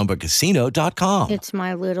discovered ChumbaCasino.com. It's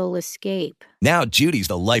my little escape. Now Judy's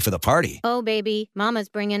the life of the party. Oh, baby, mama's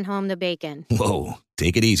bringing home the bacon. Whoa,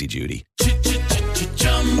 take it easy, Judy.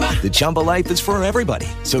 The Chumba life is for everybody.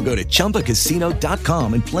 So go to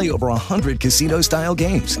ChumbaCasino.com and play over 100 casino-style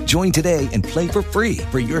games. Join today and play for free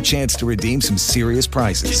for your chance to redeem some serious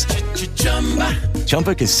prizes.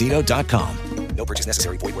 ChumbaCasino.com. No purchase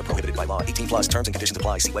necessary. Void where prohibited by law. 18+ terms and conditions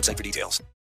apply. See website for details.